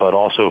 but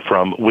also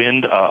from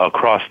wind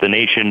across the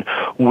nation,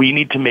 we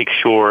need to make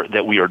sure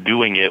that we are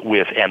doing it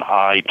with an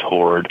eye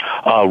toward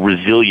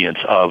resilience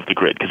of the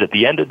grid. Because at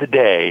the end of the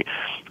day,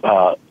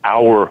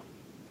 our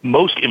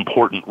most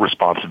important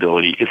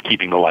responsibility is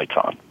keeping the lights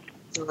on.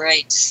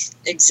 Right,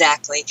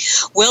 exactly.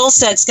 Well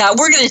said, Scott.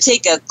 We're going to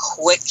take a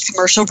quick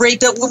commercial break,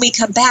 but when we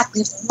come back,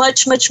 we have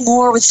much, much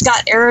more with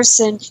Scott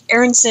Aronson,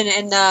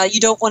 and you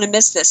don't want to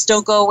miss this.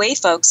 Don't go away,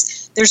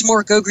 folks. There's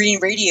more Go Green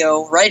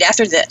Radio right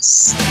after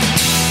this.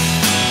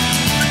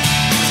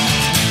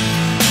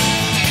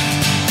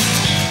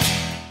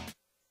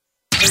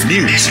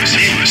 News,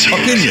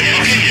 opinion,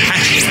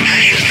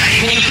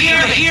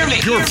 Hear me.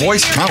 your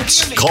voice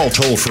counts. Call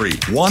toll free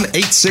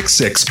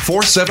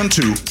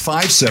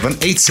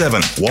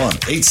 1-866-472-5787.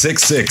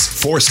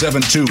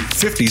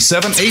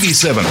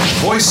 1-866-472-5787.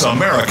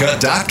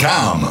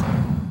 VoiceAmerica.com.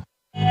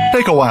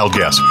 Take a wild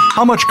guess.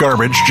 How much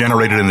garbage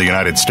generated in the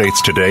United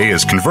States today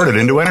is converted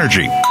into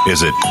energy?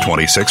 Is it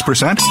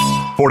 26%,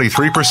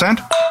 43%,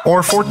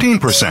 or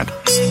 14%?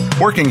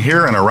 Working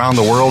here and around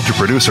the world to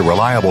produce a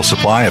reliable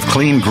supply of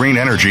clean, green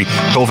energy,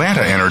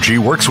 Covanta Energy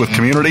works with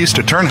communities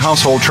to turn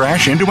household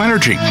trash into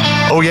energy.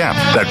 Oh yeah,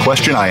 that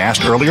question I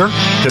asked earlier?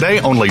 Today,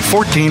 only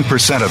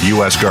 14% of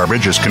U.S.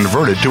 garbage is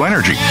converted to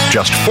energy.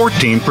 Just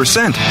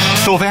 14%.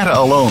 Covanta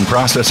alone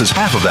processes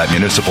half of that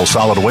municipal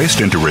solid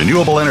waste into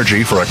renewable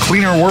energy for a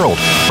cleaner world.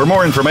 For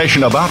more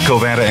information about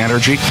Covanta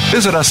Energy,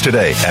 visit us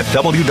today at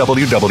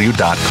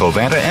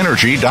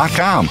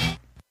www.covantaenergy.com.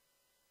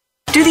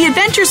 Do the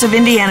adventures of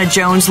Indiana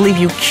Jones leave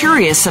you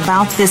curious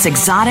about this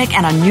exotic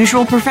and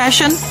unusual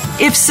profession?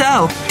 If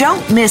so,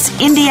 don't miss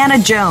Indiana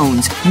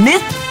Jones,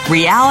 Myth,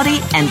 Reality,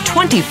 and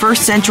 21st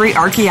Century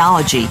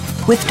Archaeology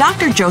with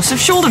Dr. Joseph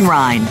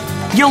Schuldenrein.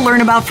 You'll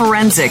learn about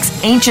forensics,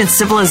 ancient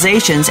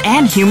civilizations,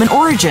 and human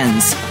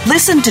origins.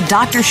 Listen to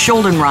Dr.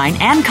 Schuldenrein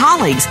and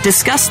colleagues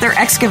discuss their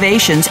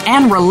excavations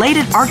and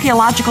related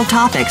archaeological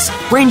topics,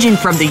 ranging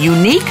from the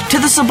unique to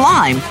the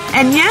sublime,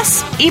 and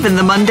yes, even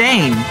the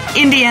mundane.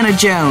 Indiana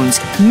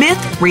Jones,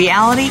 Myth,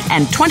 Reality,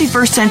 and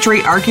 21st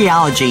Century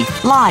Archaeology,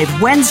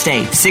 live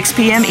Wednesday, 6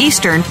 p.m.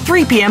 Eastern,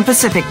 3 p.m.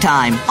 Pacific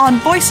Time on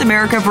Voice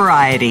America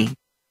Variety.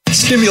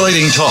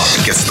 Stimulating talk.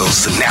 Gets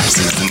those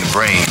synapses in the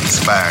brain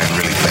firing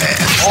really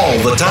fast. All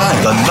the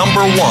time. The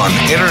number one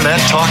internet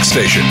talk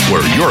station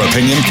where your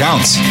opinion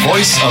counts.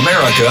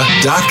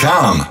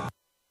 VoiceAmerica.com.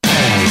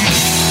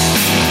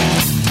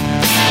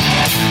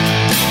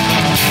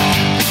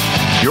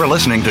 You're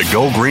listening to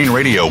Go Green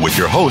Radio with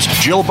your host,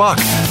 Jill Buck.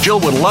 Jill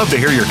would love to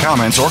hear your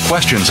comments or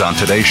questions on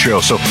today's show,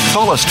 so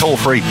call us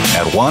toll-free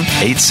at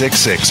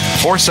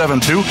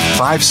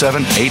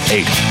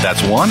 1-866-472-5788.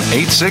 That's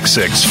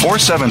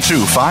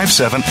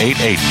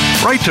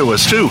 1-866-472-5788. Write to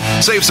us, too.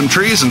 Save some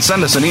trees and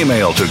send us an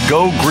email to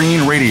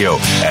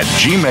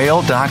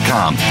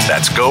gogreenradio@gmail.com.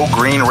 That's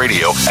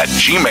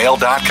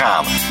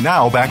gogreenradio@gmail.com.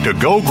 Now back to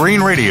Go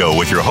Green Radio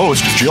with your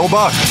host, Jill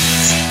Buck.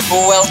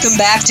 Welcome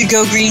back to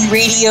Go Green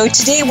Radio.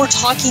 Today we're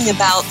talking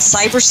about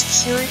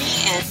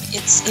cybersecurity and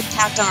its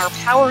impact on our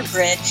power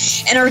grid.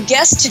 And our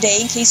guest today,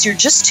 in case you're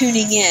just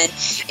tuning in,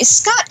 is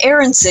Scott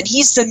Aronson.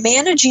 He's the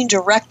Managing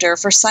Director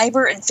for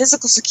Cyber and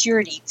Physical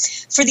Security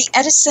for the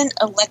Edison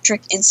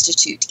Electric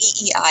Institute,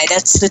 EEI.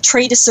 That's the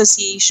trade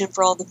association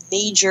for all the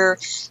major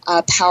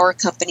power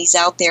companies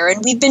out there.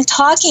 And we've been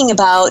talking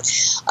about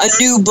a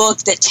new book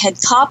that Ted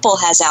Koppel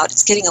has out.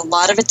 It's getting a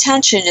lot of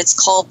attention. It's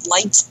called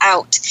Lights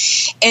Out.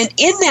 And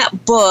in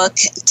that book,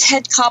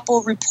 Ted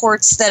Koppel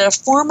reports that a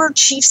former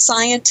chief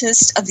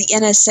scientist of the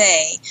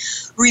NSA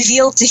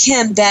revealed to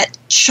him that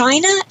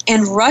China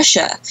and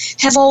Russia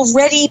have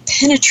already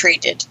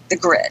penetrated the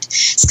grid.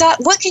 Scott,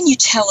 what can you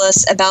tell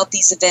us about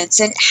these events,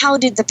 and how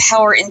did the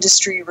power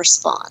industry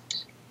respond?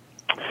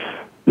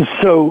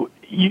 So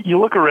you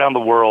look around the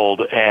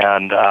world,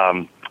 and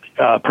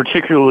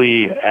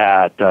particularly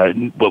at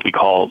what we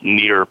call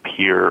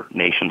near-peer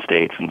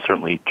nation-states, and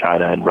certainly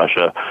China and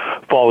Russia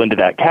fall into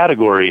that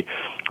category,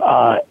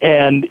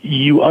 and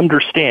you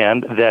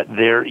understand that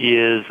there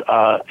is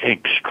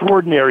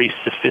extraordinary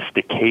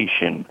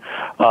sophistication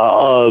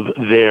of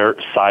their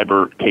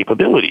cyber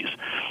capabilities.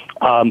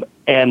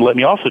 And let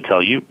me also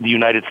tell you, the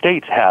United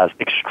States has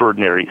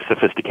extraordinary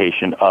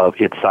sophistication of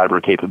its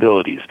cyber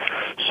capabilities.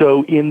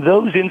 So in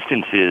those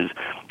instances,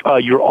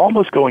 you're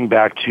almost going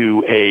back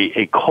to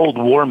a Cold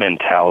War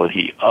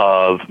mentality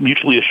of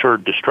mutually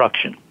assured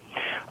destruction.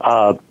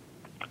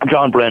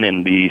 John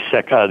Brennan, the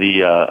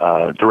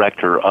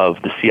director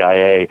of the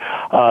CIA,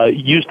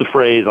 used the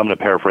phrase, I'm going to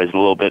paraphrase it a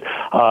little bit,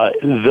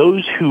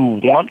 those who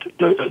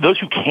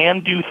can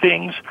do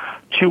things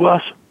to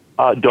us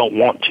don't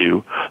want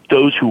to.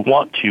 Those who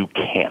want to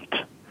can't.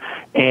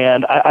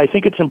 And I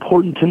think it's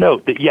important to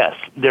note that, yes,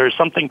 there's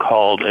something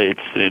called,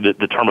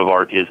 the term of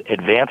art is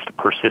advanced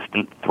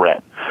persistent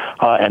threat.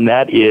 And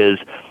that is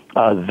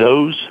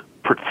those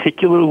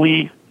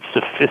particularly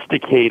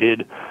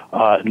sophisticated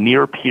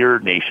near-peer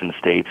nation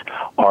states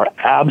are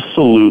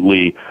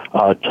absolutely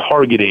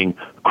targeting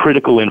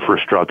critical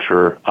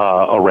infrastructure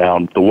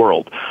around the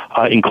world,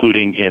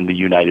 including in the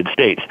United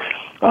States.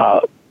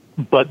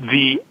 But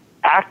the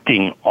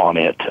acting on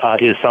it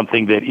is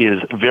something that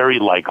is very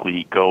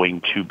likely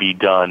going to be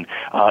done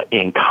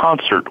in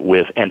concert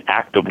with an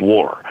act of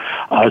war.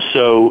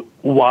 So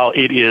while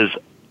it is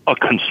a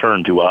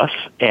concern to us,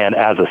 and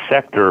as a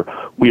sector,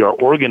 we are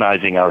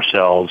organizing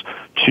ourselves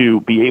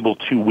to be able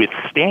to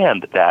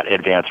withstand that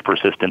advanced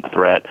persistent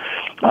threat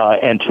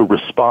and to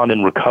respond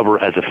and recover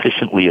as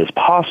efficiently as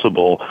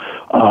possible.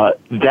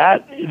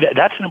 That's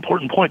an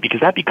important point, because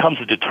that becomes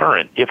a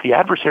deterrent. If the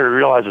adversary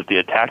realizes the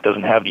attack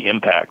doesn't have the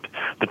impact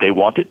that they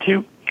want it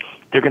to,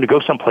 they're going to go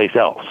someplace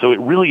else. So it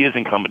really is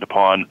incumbent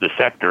upon the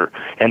sector,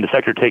 and the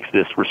sector takes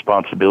this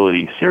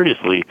responsibility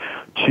seriously,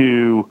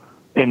 to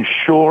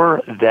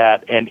ensure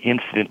that an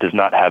incident does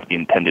not have the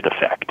intended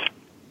effect.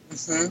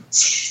 Mm-hmm.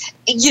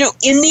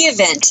 In the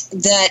event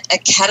that a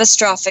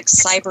catastrophic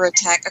cyber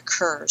attack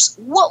occurs,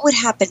 what would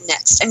happen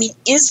next? I mean,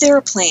 is there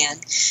a plan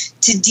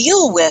to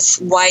deal with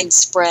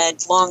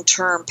widespread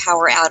long-term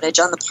power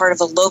outage on the part of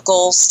a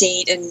local,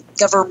 state, and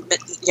government,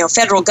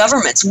 federal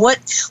governments? What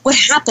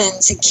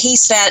happens in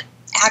case that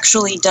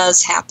actually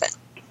does happen?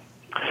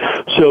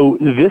 So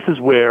this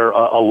is where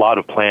a lot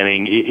of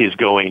planning is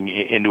going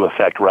into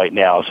effect right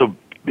now. So,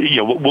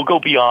 we'll go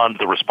beyond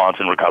the response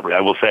and recovery.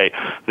 I will say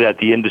that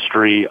the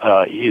industry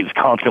is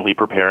constantly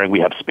preparing. We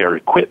have spare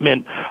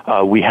equipment.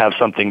 We have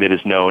something that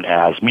is known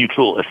as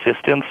mutual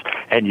assistance,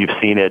 and you've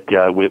seen it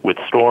with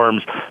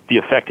storms. The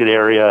affected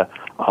area,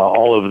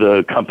 all of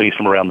the companies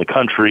from around the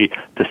country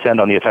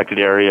descend on the affected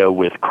area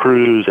with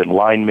crews and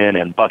linemen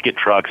and bucket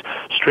trucks,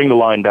 string the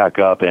line back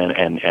up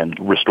and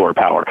restore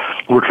power.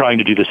 We're trying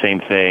to do the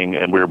same thing,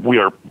 and we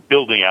are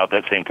building out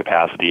that same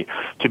capacity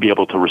to be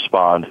able to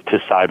respond to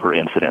cyber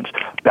incidents.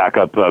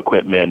 Backup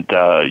equipment,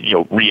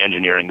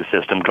 re-engineering the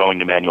system, going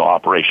to manual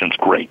operations,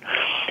 great.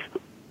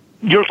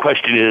 Your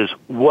question is,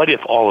 what if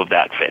all of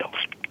that fails?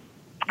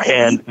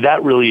 And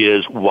that really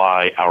is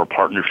why our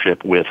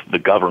partnership with the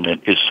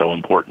government is so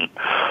important.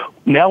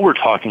 Now we're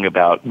talking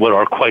about what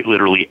are quite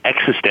literally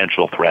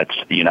existential threats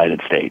to the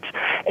United States,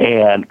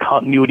 and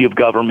continuity of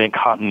government,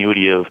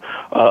 continuity of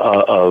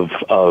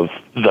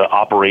the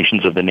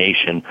operations of the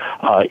nation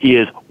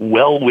is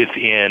well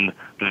within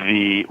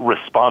the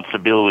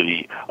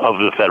responsibility of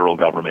the federal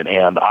government.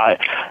 And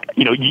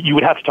you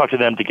would have to talk to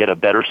them to get a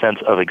better sense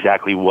of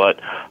exactly what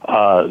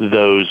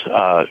those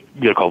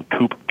called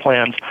COOP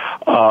plans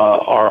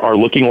are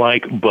looking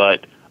like.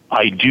 But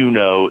I do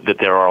know that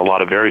there are a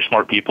lot of very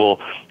smart people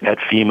at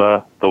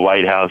FEMA, the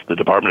White House, the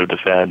Department of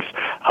Defense,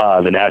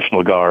 the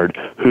National Guard,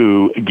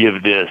 who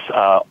give this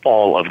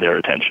all of their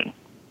attention.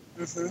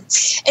 Mm-hmm.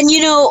 And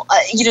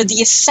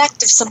the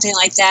effect of something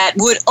like that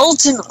would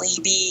ultimately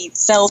be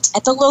felt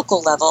at the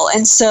local level.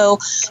 And so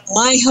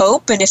my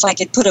hope, and if I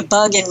could put a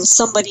bug in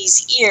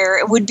somebody's ear,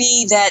 it would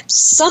be that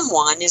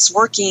someone is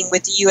working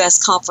with the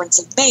U.S. Conference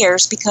of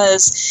Mayors,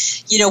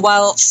 because,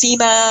 while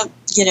FEMA,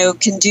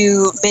 can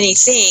do many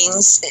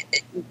things,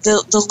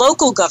 the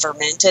local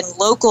government and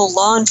local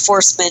law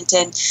enforcement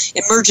and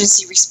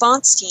emergency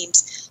response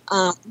teams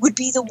would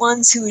be the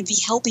ones who would be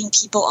helping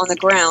people on the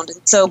ground.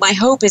 And so my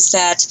hope is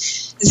that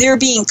they're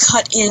being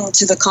cut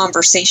into the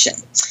conversation.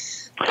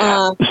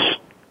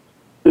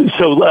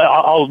 So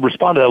I'll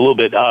respond to that a little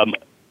bit.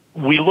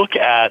 We look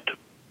at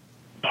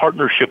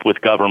partnership with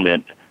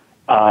government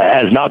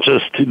as not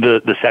just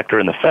the sector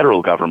and the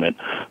federal government,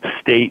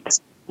 state,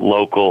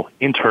 local,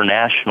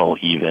 international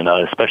even,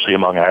 especially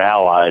among our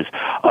allies,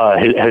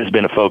 has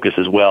been a focus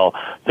as well.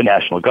 The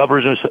National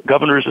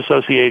Governors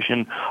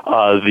Association,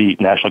 the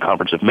National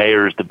Conference of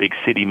Mayors, the big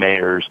city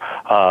mayors,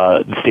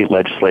 the state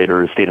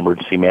legislators, state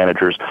emergency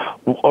managers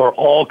are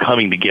all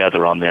coming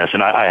together on this.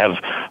 And I have,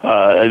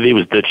 it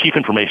was the Chief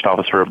Information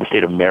Officer of the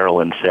state of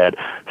Maryland said,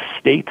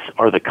 states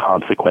are the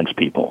consequence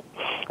people.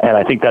 And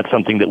I think that's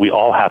something that we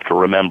all have to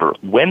remember.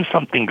 When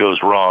something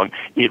goes wrong,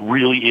 it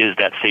really is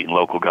that state and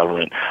local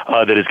government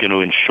that is going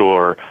to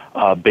ensure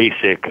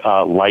basic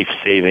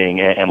life-saving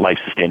and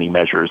life-sustaining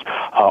measures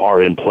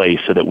are in place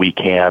so that we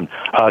can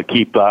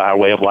keep our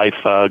way of life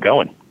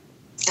going.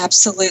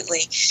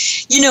 Absolutely.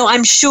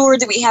 I'm sure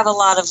that we have a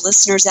lot of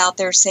listeners out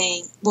there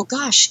saying, well,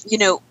 gosh,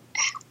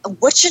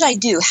 what should I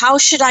do? How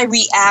should I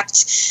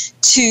react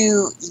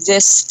to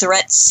this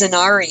threat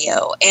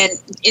scenario? And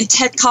in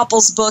Ted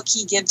Koppel's book,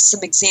 he gives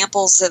some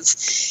examples of,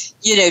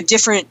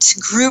 different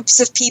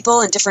groups of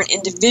people and different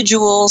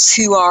individuals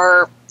who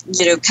are,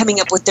 coming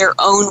up with their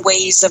own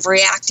ways of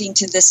reacting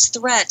to this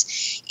threat.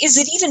 Is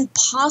it even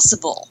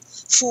possible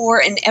for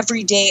an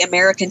everyday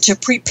American to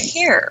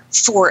prepare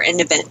for an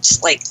event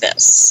like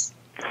this?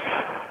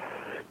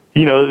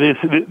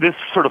 This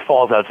sort of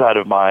falls outside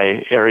of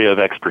my area of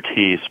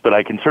expertise, but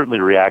I can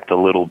certainly react a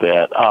little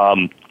bit.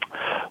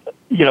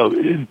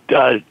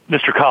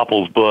 Mr.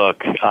 Koppel's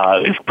book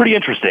is pretty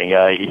interesting.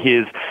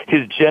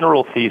 His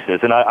general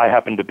thesis, and I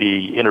happen to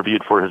be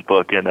interviewed for his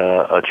book in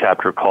a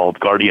chapter called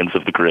Guardians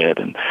of the Grid.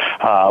 And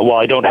while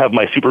I don't have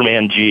my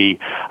Superman G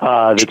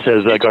that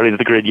says Guardians of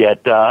the Grid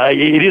yet,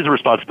 it is a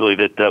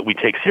responsibility that we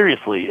take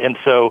seriously. And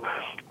so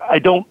I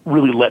don't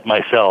really let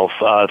myself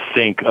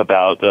think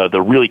about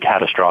the really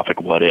catastrophic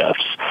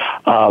what-ifs.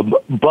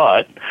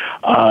 But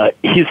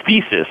his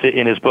thesis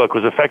in his book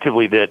was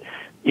effectively that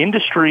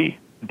industry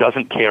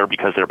doesn't care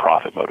because they're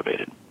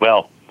profit-motivated.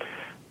 Well,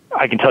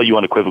 I can tell you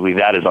unequivocally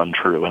that is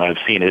untrue, and I've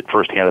seen it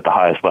firsthand at the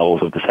highest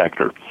levels of the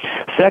sector.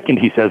 Second,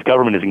 he says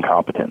government is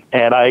incompetent.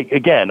 And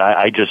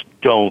I just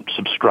don't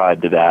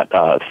subscribe to that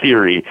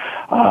theory.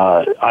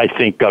 I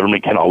think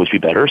government can always be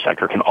better,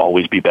 sector can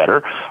always be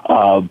better,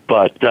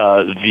 but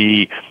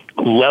the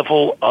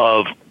level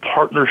of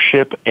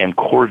partnership and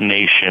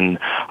coordination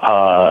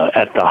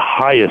at the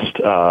highest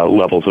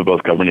levels of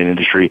both government and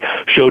industry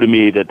show to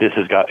me that this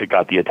has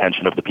got the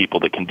attention of the people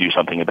that can do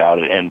something about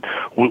it, and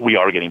we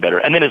are getting better.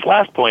 And then his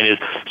last point is,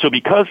 so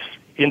because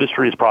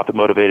industry is profit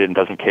motivated and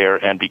doesn't care,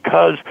 and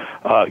because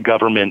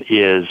government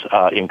is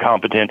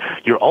incompetent,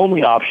 your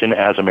only option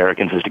as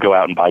Americans is to go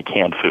out and buy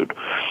canned food.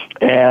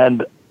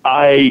 And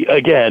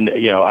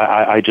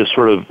I just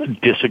sort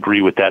of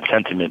disagree with that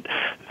sentiment.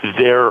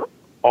 There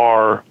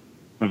are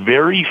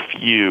very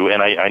few,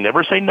 and I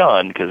never say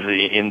none, because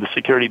in the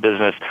security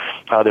business,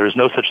 there is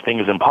no such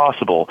thing as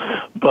impossible,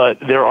 but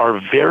there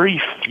are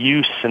very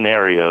few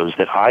scenarios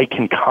that I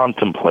can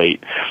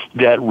contemplate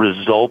that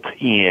result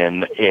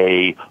in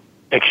a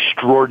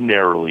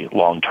extraordinarily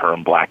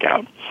long-term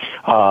blackout.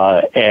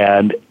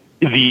 And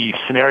the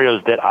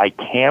scenarios that I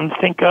can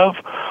think of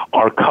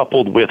are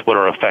coupled with what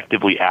are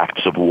effectively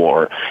acts of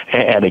war.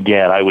 And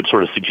again, I would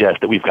sort of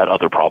suggest that we've got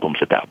other problems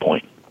at that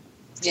point.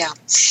 Yeah.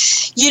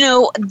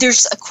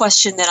 There's a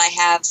question that I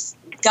have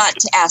got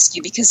to ask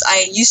you, because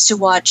I used to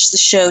watch the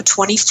show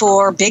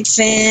 24, big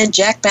fan,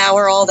 Jack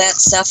Bauer, all that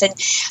stuff. And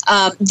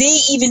they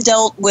even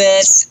dealt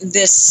with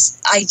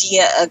this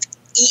idea of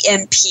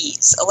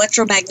EMPs,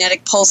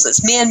 electromagnetic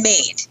pulses,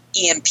 man-made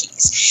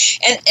EMPs.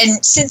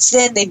 And since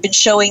then, they've been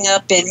showing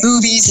up in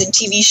movies and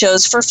TV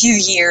shows for a few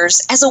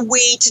years as a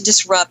way to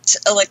disrupt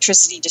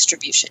electricity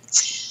distribution.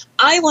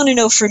 I want to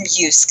know from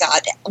you,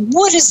 Scott,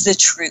 what is the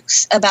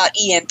truth about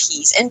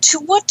EMPs, and to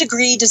what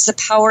degree does the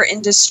power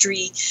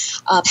industry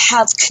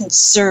have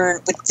concern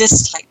with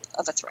this type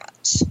of a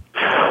threat?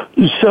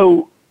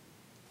 So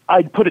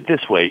I'd put it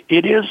this way.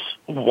 It is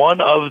one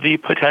of the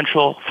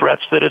potential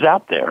threats that is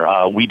out there.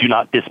 We do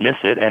not dismiss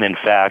it. And in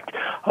fact,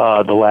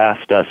 the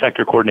last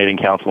Sector Coordinating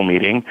Council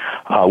meeting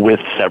with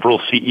several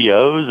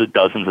CEOs,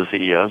 dozens of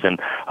CEOs and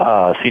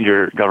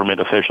senior government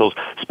officials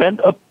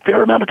spent a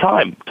fair amount of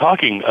time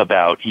talking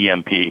about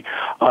EMP.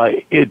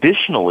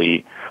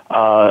 Additionally,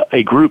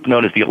 a group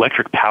known as the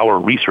Electric Power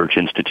Research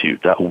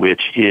Institute,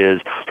 which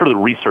is sort of the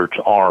research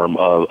arm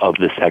of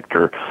the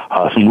sector.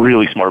 Some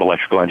really smart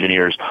electrical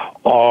engineers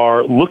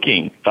are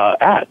looking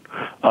at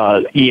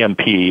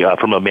EMP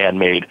from a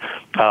man-made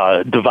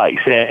device.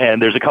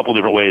 And there's a couple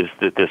different ways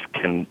that this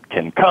can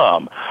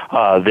come.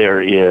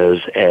 There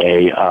is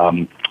a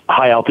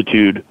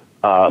high-altitude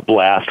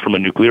blast from a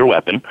nuclear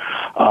weapon.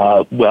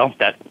 Well,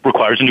 that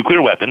requires a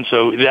nuclear weapon,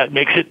 so that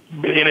makes it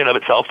in and of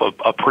itself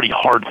a pretty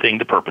hard thing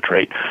to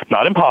perpetrate.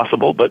 Not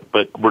impossible, but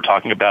we're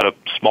talking about a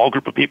small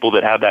group of people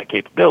that have that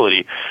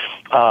capability.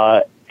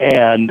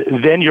 And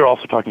then you're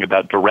also talking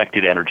about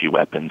directed energy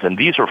weapons, and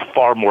these are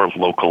far more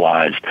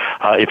localized.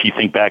 If you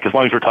think back, as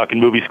long as we're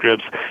talking movie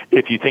scripts,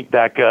 if you think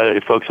back,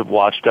 if folks have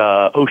watched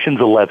Ocean's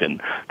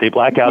 11, they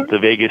black out the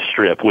Vegas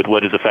Strip with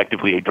what is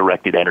effectively a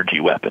directed energy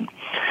weapon.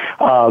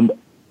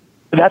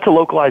 That's a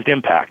localized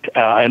impact,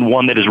 and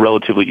one that is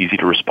relatively easy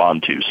to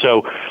respond to.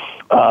 So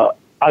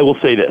I will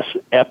say this.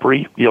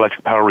 EPRI, the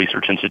Electric Power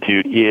Research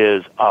Institute,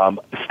 is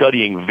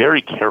studying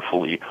very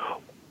carefully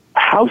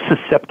how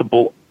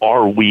susceptible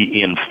are we,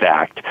 in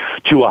fact,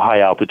 to a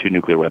high-altitude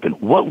nuclear weapon?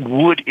 What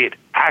would it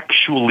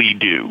actually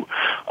do?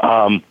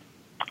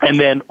 And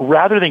then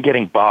rather than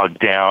getting bogged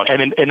down,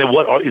 and then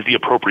what is the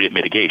appropriate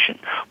mitigation?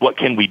 What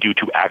can we do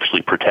to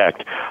actually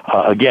protect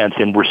against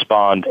and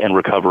respond and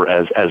recover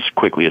as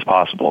quickly as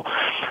possible?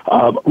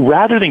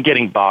 Rather than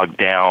getting bogged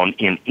down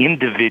in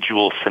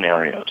individual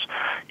scenarios,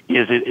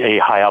 is it a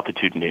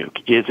high-altitude nuke?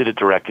 Is it a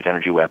directed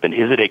energy weapon?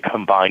 Is it a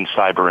combined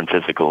cyber and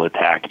physical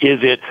attack? Is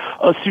it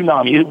a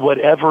tsunami?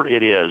 Whatever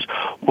it is,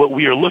 what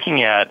we are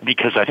looking at,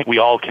 because I think we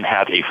all can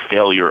have a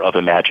failure of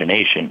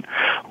imagination,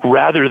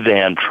 rather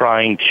than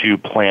trying to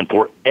plan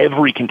for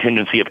every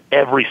contingency of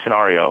every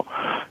scenario,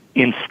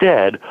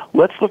 instead,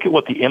 let's look at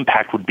what the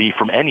impact would be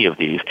from any of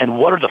these, and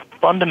what are the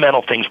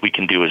fundamental things we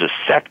can do as a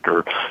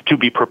sector to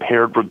be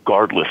prepared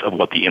regardless of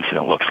what the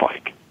incident looks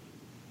like.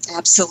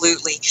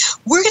 Absolutely.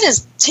 We're going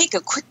to take a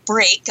quick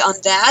break on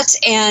that,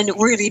 and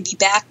we're going to be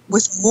back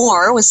with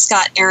more with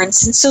Scott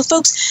Aronson. So,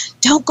 folks,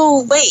 don't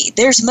go away.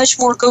 There's much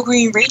more Go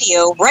Green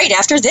Radio right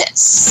after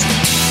this.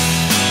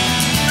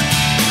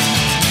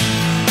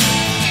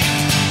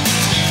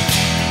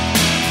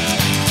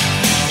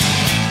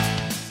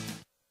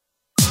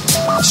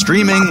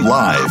 Streaming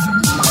live.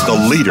 The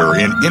leader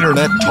in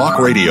Internet talk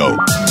radio.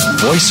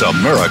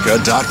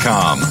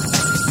 VoiceAmerica.com.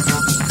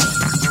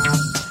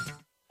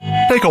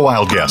 Take a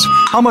wild guess.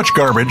 How much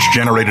garbage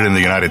generated in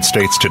the United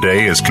States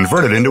today is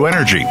converted into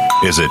energy?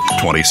 Is it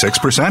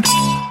 26%,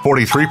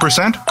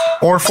 43%,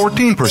 or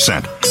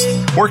 14%?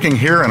 Working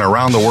here and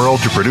around the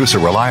world to produce a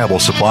reliable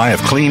supply of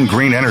clean,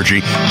 green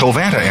energy,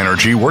 Covanta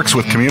Energy works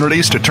with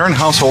communities to turn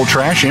household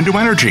trash into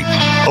energy.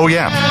 Oh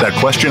yeah, that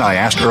question I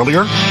asked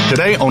earlier?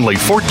 Today, only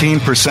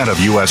 14% of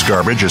U.S.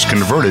 garbage is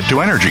converted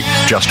to energy.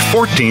 Just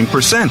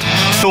 14%.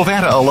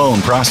 Covanta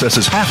alone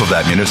processes half of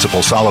that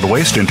municipal solid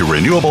waste into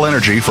renewable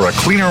energy for a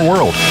cleaner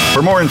world.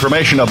 For more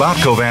information about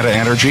Covanta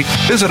Energy,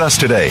 visit us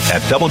today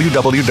at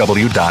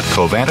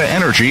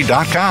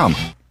www.covantaenergy.com.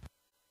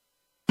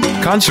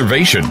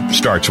 Conservation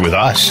starts with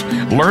us.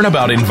 Learn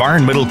about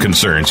environmental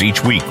concerns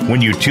each week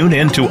when you tune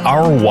in to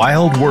Our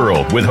Wild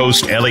World with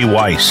host Ellie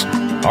Weiss.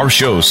 Our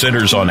show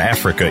centers on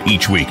Africa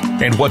each week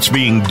and what's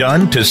being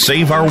done to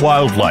save our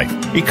wildlife,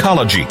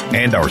 ecology,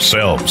 and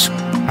ourselves.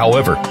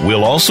 However,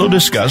 we'll also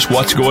discuss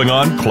what's going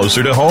on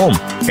closer to home.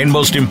 And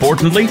most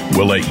importantly,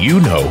 we'll let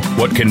you know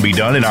what can be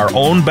done in our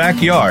own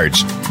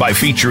backyards by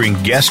featuring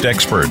guest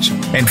experts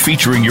and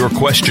featuring your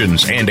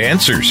questions and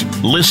answers.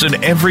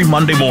 Listen every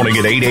Monday morning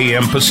at 8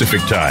 a.m.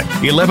 Pacific Time,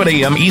 11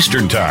 a.m.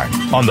 Eastern Time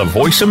on the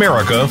Voice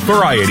America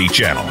Variety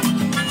Channel.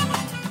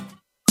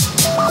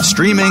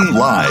 Streaming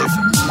live.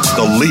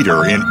 The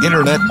leader in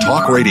Internet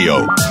talk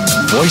radio.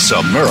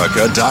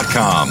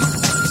 VoiceAmerica.com.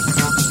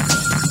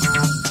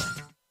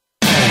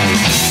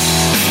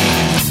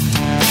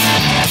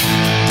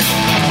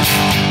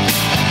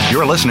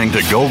 You're listening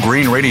to Go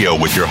Green Radio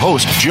with your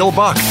host, Jill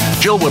Buck.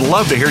 Jill would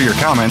love to hear your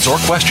comments or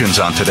questions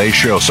on today's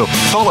show, so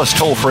call us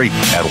toll-free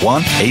at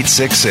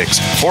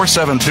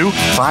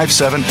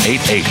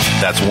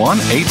 1-866-472-5788. That's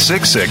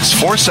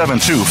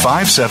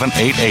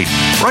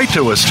 1-866-472-5788. Write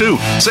to us, too.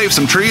 Save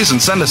some trees and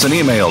send us an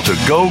email to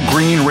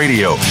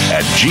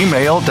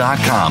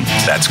gogreenradio@gmail.com.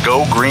 That's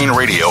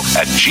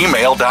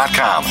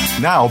gogreenradio@gmail.com.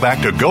 Now back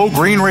to Go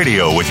Green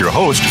Radio with your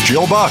host,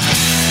 Jill Buck.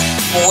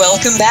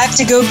 Welcome back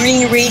to Go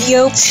Green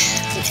Radio.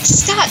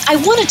 Scott, I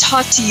want to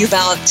talk to you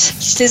about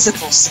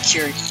physical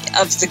security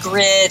of the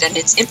grid and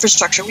its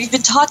infrastructure. We've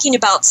been talking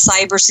about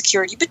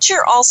cybersecurity, but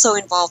you're also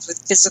involved with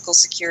physical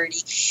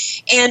security.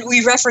 And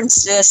we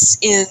referenced this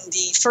in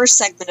the first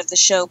segment of the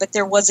show, but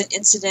there was an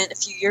incident a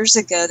few years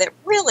ago that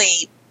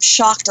really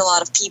shocked a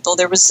lot of people.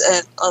 There was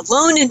a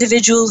lone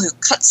individual who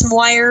cut some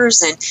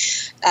wires and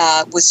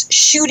was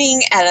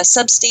shooting at a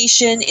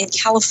substation in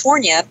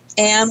California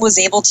and was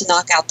able to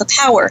knock out the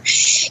power.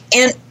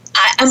 And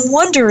I'm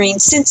wondering,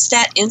 since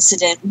that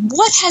incident,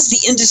 what has the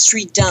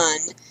industry done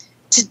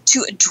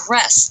to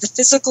address the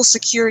physical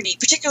security,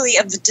 particularly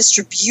of the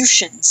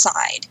distribution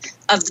side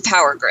of the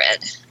power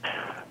grid?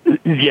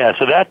 Yeah,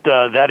 so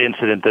that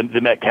incident,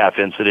 the Metcalf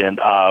incident,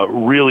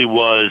 really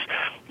was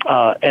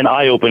an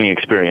eye-opening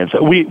experience.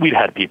 We'd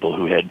had people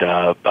who had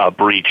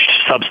breached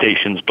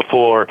substations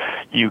before.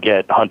 You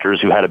get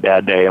hunters who had a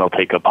bad day and will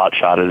take a pot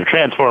shot at a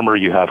transformer.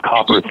 You have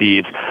copper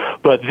thieves.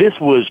 But this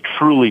was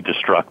truly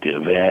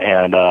destructive.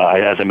 And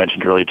as I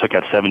mentioned earlier, took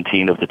out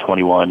 17 of the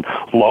 21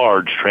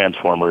 large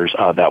transformers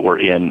that were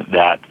in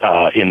that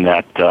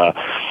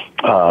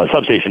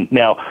substation.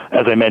 Now,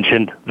 as I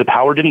mentioned, the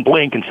power didn't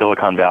blink in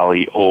Silicon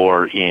Valley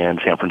or in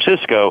San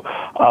Francisco,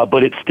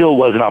 but it still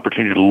was an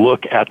opportunity to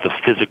look at the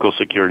physical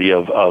security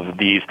of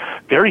these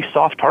very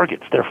soft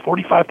targets. There are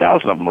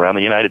 45,000 of them around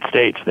the United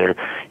States. They're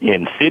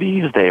in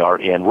cities, they are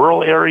in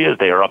rural areas,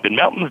 they are up in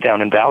mountains,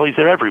 down in valleys,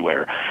 they're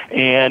everywhere.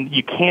 And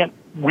you can't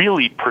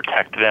really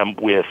protect them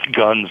with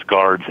guns,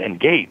 guards, and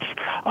gates.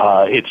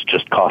 It's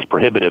just cost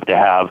prohibitive to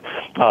have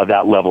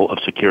that level of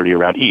security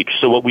around each.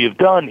 So what we have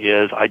done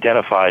is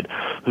identified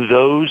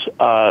those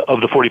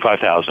of the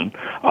 45,000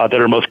 that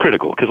are most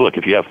critical. Because look,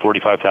 if you have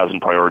 45,000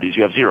 priorities,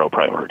 you have 0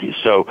 priorities.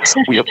 So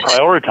we have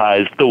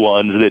prioritized the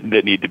ones that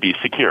need to be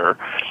secure.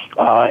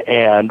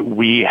 And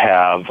we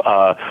have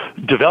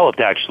developed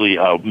actually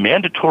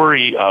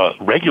mandatory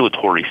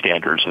regulatory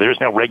standards. So there's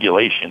now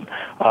regulation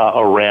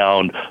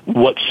around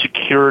what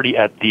security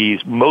at these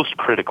most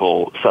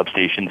critical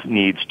substations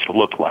needs to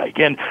look like.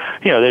 And,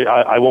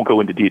 I won't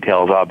go into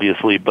details,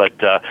 obviously, but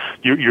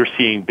you're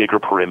seeing bigger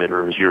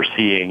perimeters. You're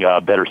seeing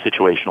better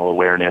situational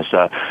awareness.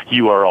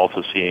 You are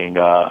also seeing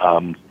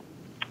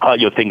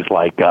things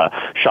like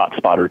shot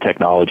spotter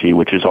technology,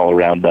 which is all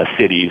around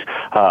cities,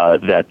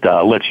 that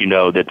lets you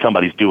know that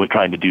somebody's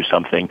trying to do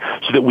something,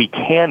 so that we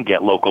can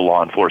get local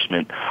law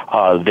enforcement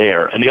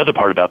there. And the other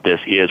part about this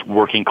is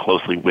working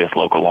closely with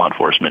local law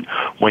enforcement.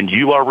 When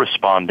you are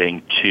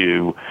responding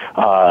to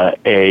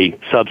a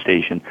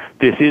substation,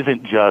 this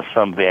isn't just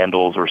some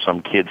vandals or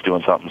some kids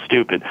doing something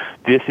stupid.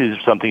 This is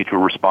something that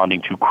you're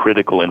responding to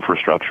critical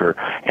infrastructure,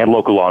 and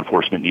local law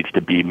enforcement needs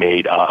to be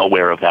made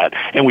aware of that.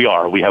 And we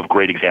are. We have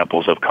great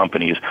examples of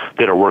companies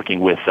that are working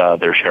with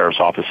their sheriff's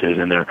offices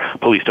and their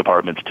police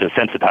departments to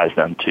sensitize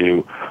them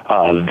to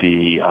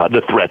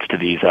the threats to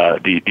these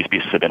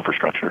pieces of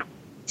infrastructure.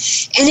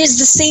 And is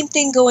the same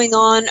thing going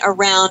on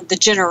around the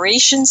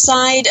generation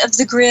side of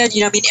the grid?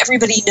 You know, I mean,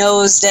 everybody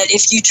knows that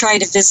if you try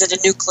to visit a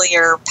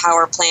nuclear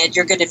power plant,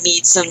 you're going to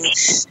meet some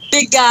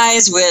big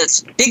guys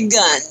with big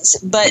guns.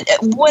 But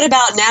what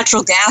about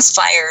natural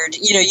gas-fired,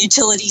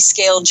 utility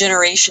scale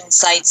generation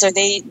sites? Are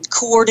they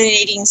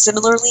coordinating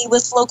similarly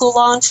with local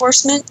law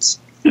enforcement?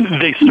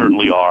 They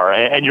certainly are,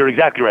 and you're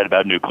exactly right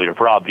about nuclear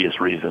for obvious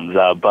reasons.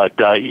 But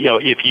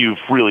if you've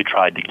really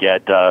tried to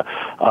get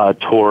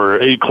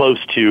close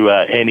to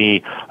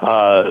any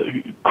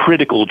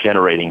critical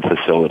generating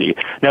facility,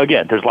 now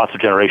again, there's lots of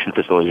generation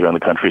facilities around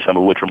the country, some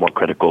of which are more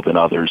critical than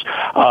others.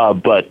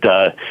 But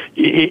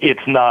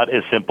it's not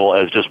as simple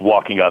as just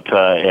walking up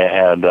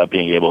and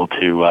being able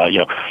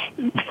to,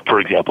 for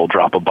example,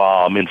 drop a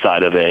bomb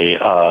inside of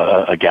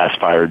a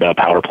gas-fired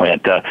power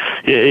plant.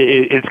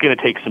 It's going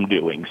to take some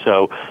doing.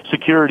 So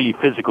security,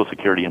 physical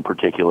security in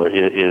particular,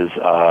 it's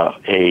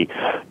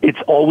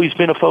always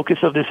been a focus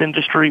of this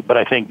industry, but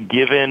I think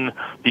given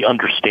the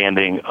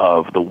understanding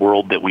of the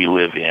world that we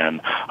live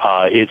in,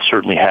 it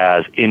certainly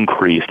has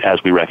increased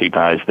as we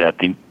recognize that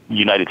the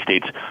United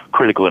States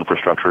critical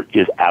infrastructure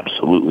is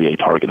absolutely a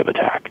target of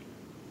attack.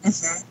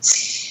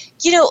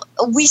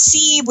 Mm-hmm. We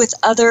see with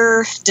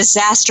other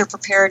disaster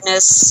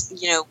preparedness,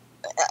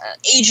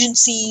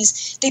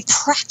 agencies, they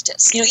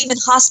practice, even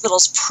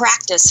hospitals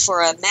practice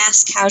for a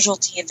mass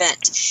casualty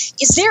event.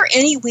 Is there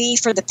any way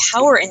for the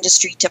power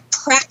industry to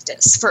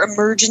practice for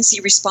emergency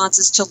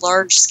responses to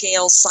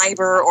large-scale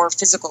cyber or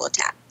physical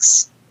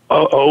attacks?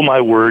 Oh my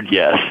word,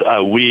 yes.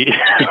 We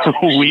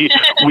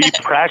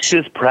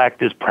practice,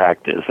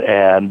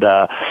 and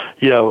there's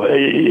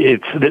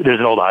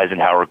an old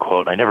Eisenhower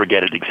quote. I never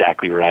get it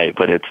exactly right,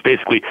 but it's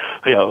basically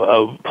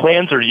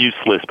plans are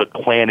useless, but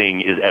planning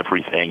is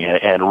everything.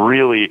 And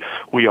really,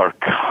 we are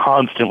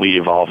constantly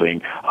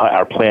evolving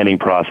our planning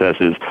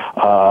processes.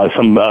 A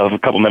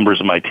couple members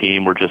of my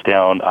team were just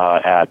down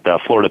at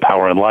Florida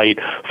Power and Light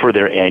for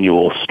their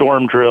annual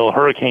storm drill,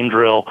 hurricane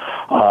drill.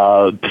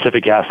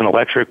 Pacific Gas and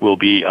Electric will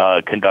be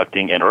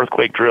conducting an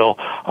earthquake drill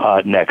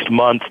next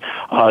month.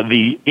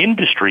 The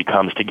industry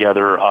comes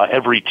together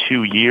every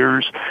 2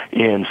 years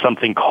in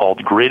something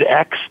called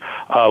GridX.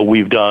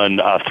 We've done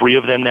 3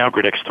 of them now.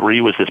 GridX 3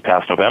 was this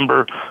past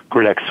November.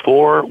 GridX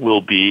 4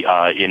 will be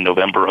in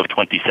November of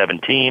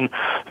 2017.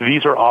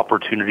 These are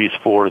opportunities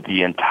for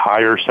the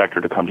entire sector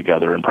to come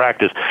together and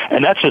practice,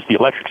 and that's just the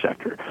electric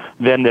sector.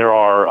 Then there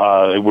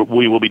are,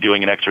 we will be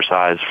doing an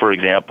exercise, for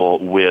example,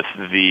 with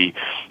the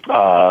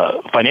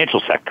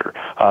financial sector,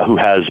 who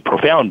has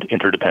profound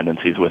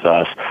interdependencies with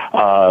us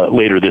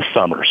later this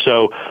summer.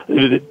 So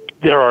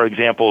there are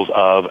examples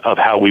of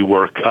how we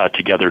work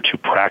together to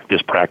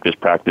practice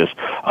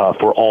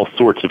for all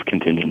sorts of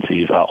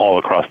contingencies all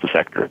across the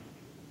sector.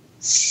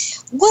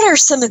 What are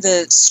some of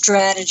the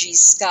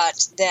strategies,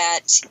 Scott,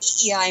 that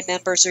EEI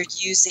members are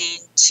using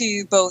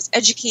to both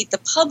educate the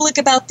public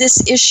about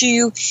this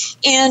issue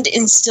and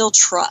instill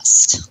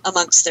trust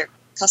amongst their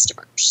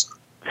customers?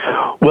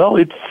 Well,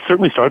 it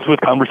certainly starts with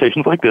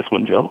conversations like this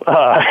one, Jill,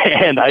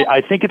 and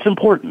I think it's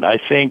important. I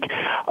think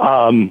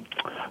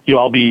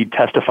I'll be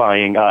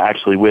testifying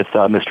actually with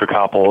Mr.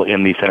 Koppel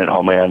in the Senate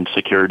Homeland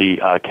Security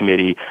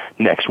Committee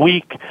next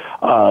week.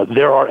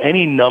 There are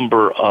any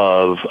number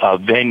of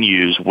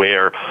venues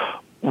where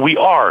we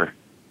are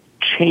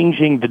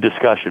changing the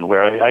discussion,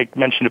 where I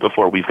mentioned it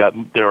before.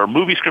 There are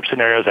movie script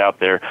scenarios out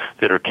there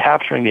that are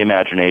capturing the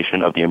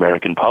imagination of the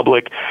American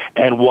public,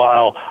 and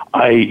while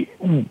I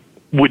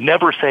would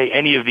never say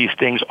any of these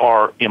things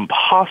are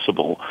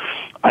impossible,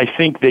 I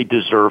think they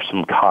deserve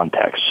some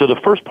context. So the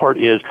first part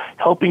is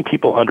helping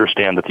people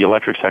understand that the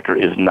electric sector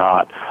is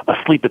not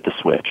asleep at the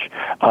switch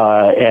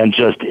and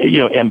just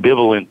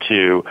ambivalent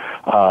to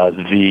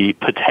the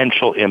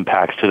potential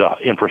impacts to the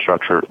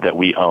infrastructure that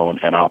we own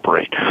and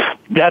operate.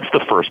 That's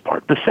the first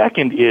part. The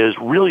second is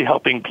really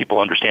helping people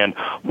understand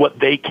what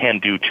they can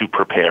do to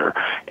prepare.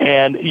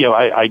 And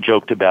I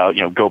joked about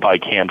go buy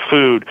canned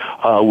food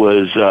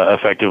was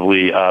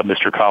effectively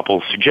Mr.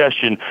 Koppel's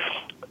suggestion.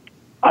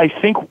 I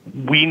think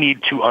we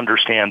need to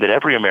understand that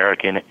every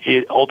American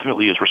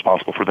ultimately is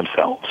responsible for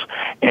themselves,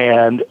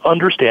 and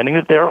understanding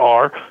that there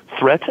are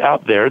threats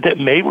out there that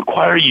may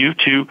require you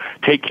to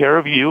take care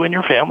of you and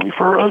your family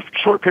for a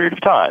short period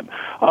of time.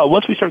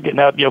 Once we start getting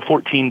out,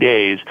 14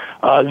 days,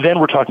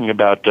 then we're talking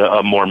about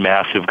a more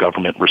massive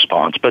government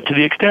response. But to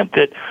the extent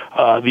that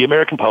the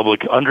American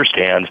public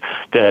understands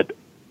that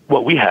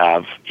what we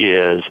have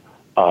is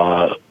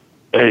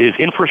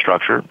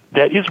infrastructure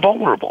that is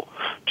vulnerable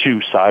to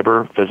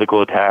cyber,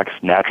 physical attacks,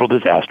 natural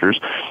disasters,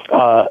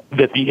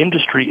 that the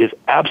industry is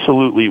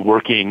absolutely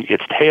working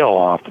its tail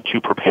off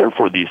to prepare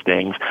for these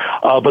things,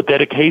 but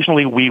that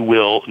occasionally we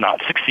will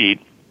not succeed,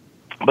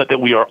 but that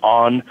we are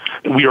on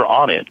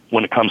it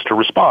when it comes to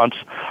response.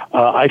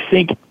 I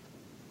think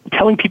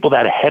telling people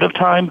that ahead of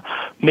time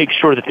makes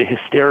sure that the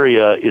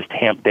hysteria is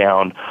tamped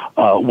down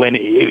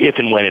if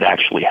and when it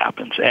actually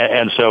happens.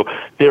 And so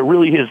there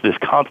really is this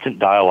constant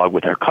dialogue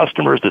with our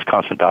customers, this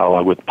constant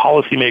dialogue with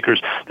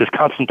policymakers, this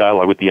constant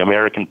dialogue with the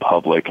American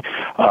public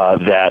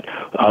that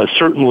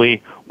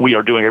certainly we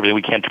are doing everything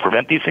we can to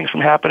prevent these things from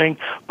happening,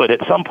 but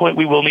at some point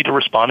we will need to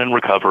respond and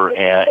recover,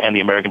 and the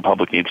American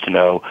public needs to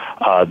know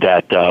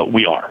that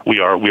we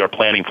are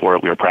planning for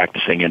it, we are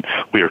practicing, and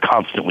we are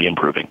constantly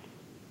improving.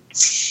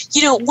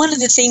 You know, one of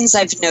the things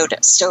I've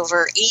noticed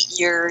over 8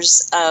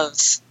 years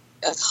of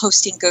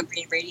hosting Go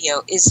Green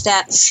Radio is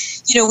that,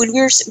 you know, when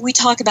we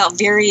talk about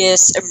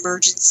various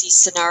emergency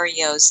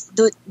scenarios,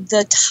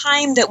 the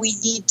time that we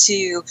need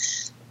to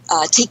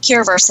take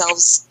care of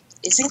ourselves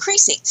is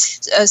increasing.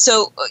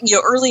 So, you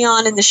know, early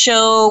on in the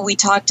show, we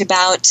talked to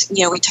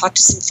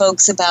some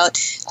folks about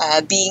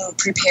being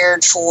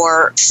prepared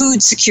for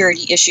food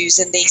security issues,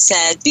 and they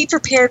said, be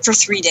prepared for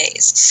 3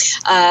 days.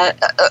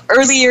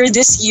 Earlier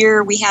this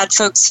year, we had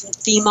folks from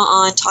FEMA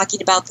on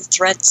talking about the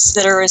threats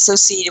that are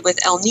associated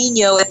with El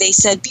Nino, and they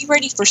said, be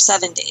ready for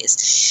 7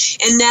 days.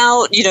 And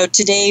now, you know,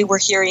 today we're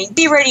hearing,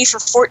 be ready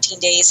for 14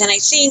 days. And I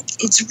think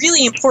it's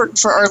really important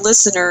for our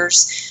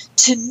listeners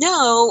to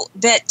know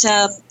that,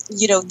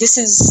 you know, this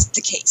is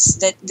the case,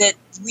 that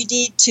we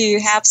need to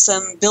have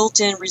some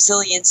built-in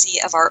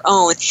resiliency of our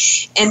own,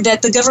 and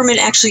that the government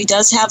actually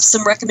does have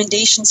some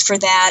recommendations for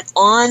that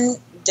on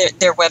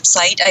their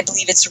website. I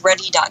believe it's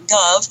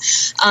ready.gov.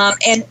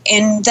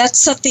 And that's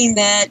something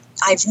that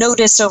I've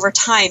noticed over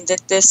time,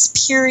 that this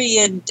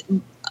period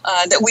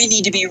that we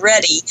need to be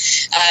ready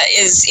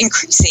is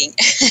increasing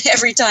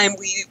every time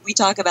we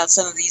talk about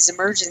some of these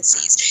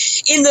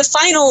emergencies. In the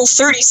final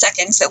 30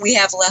 seconds that we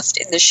have left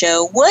in the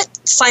show, what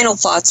final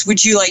thoughts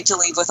would you like to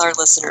leave with our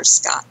listeners,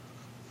 Scott?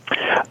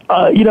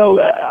 You know,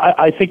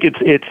 I think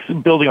it's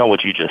building on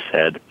what you just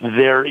said.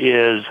 There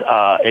is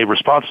a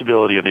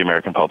responsibility of the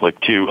American public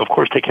to, of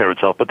course, take care of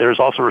itself, but there is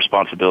also a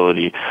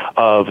responsibility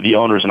of the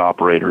owners and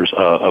operators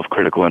of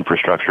critical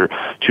infrastructure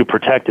to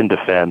protect and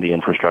defend the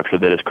infrastructure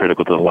that is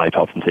critical to the life,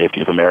 health, and safety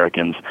of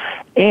Americans.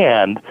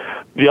 And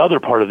the other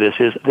part of this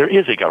is there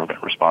is a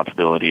government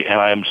responsibility,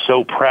 and I am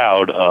so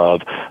proud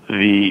of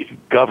the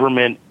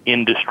government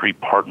industry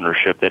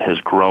partnership that has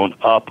grown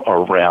up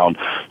around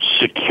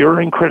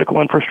securing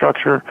critical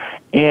infrastructure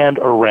and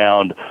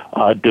around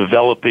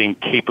developing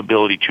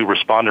capability to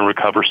respond and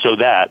recover, so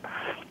that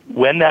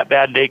when that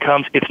bad day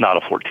comes, it's not a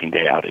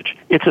 14-day outage.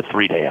 It's a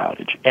 3-day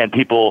outage. And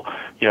people,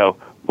 you know,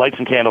 light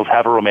some candles,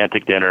 have a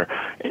romantic dinner.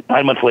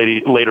 9 months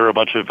later, a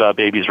bunch of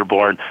babies are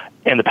born,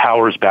 and the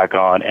power is back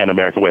on, and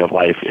American way of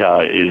life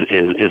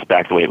is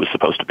back the way it was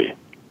supposed to be.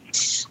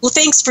 Well,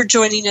 thanks for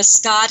joining us,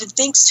 Scott, and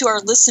thanks to our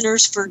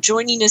listeners for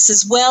joining us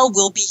as well.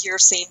 We'll be here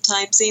same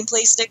time, same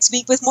place next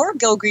week with more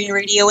Go Green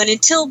Radio. And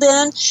until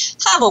then,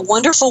 have a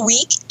wonderful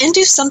week and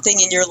do something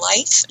in your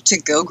life to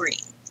go green.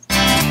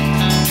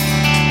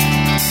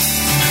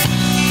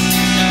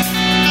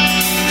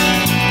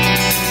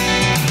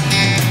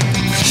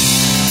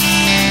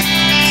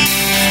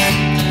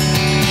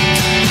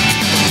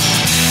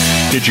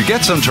 Did you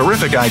get some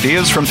terrific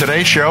ideas from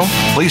today's show?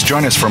 Please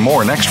join us for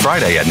more next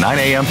Friday at 9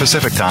 a.m.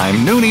 Pacific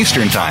Time, noon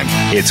Eastern Time.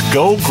 It's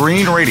Go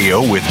Green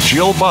Radio with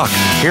Jill Buck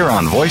here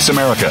on Voice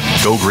America.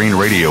 Go Green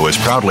Radio is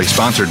proudly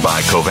sponsored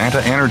by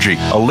Covanta Energy,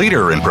 a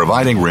leader in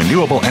providing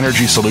renewable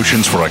energy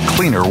solutions for a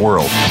cleaner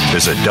world.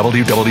 Visit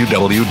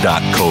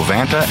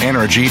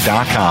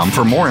www.covantaenergy.com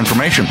for more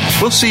information.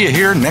 We'll see you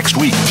here next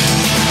week.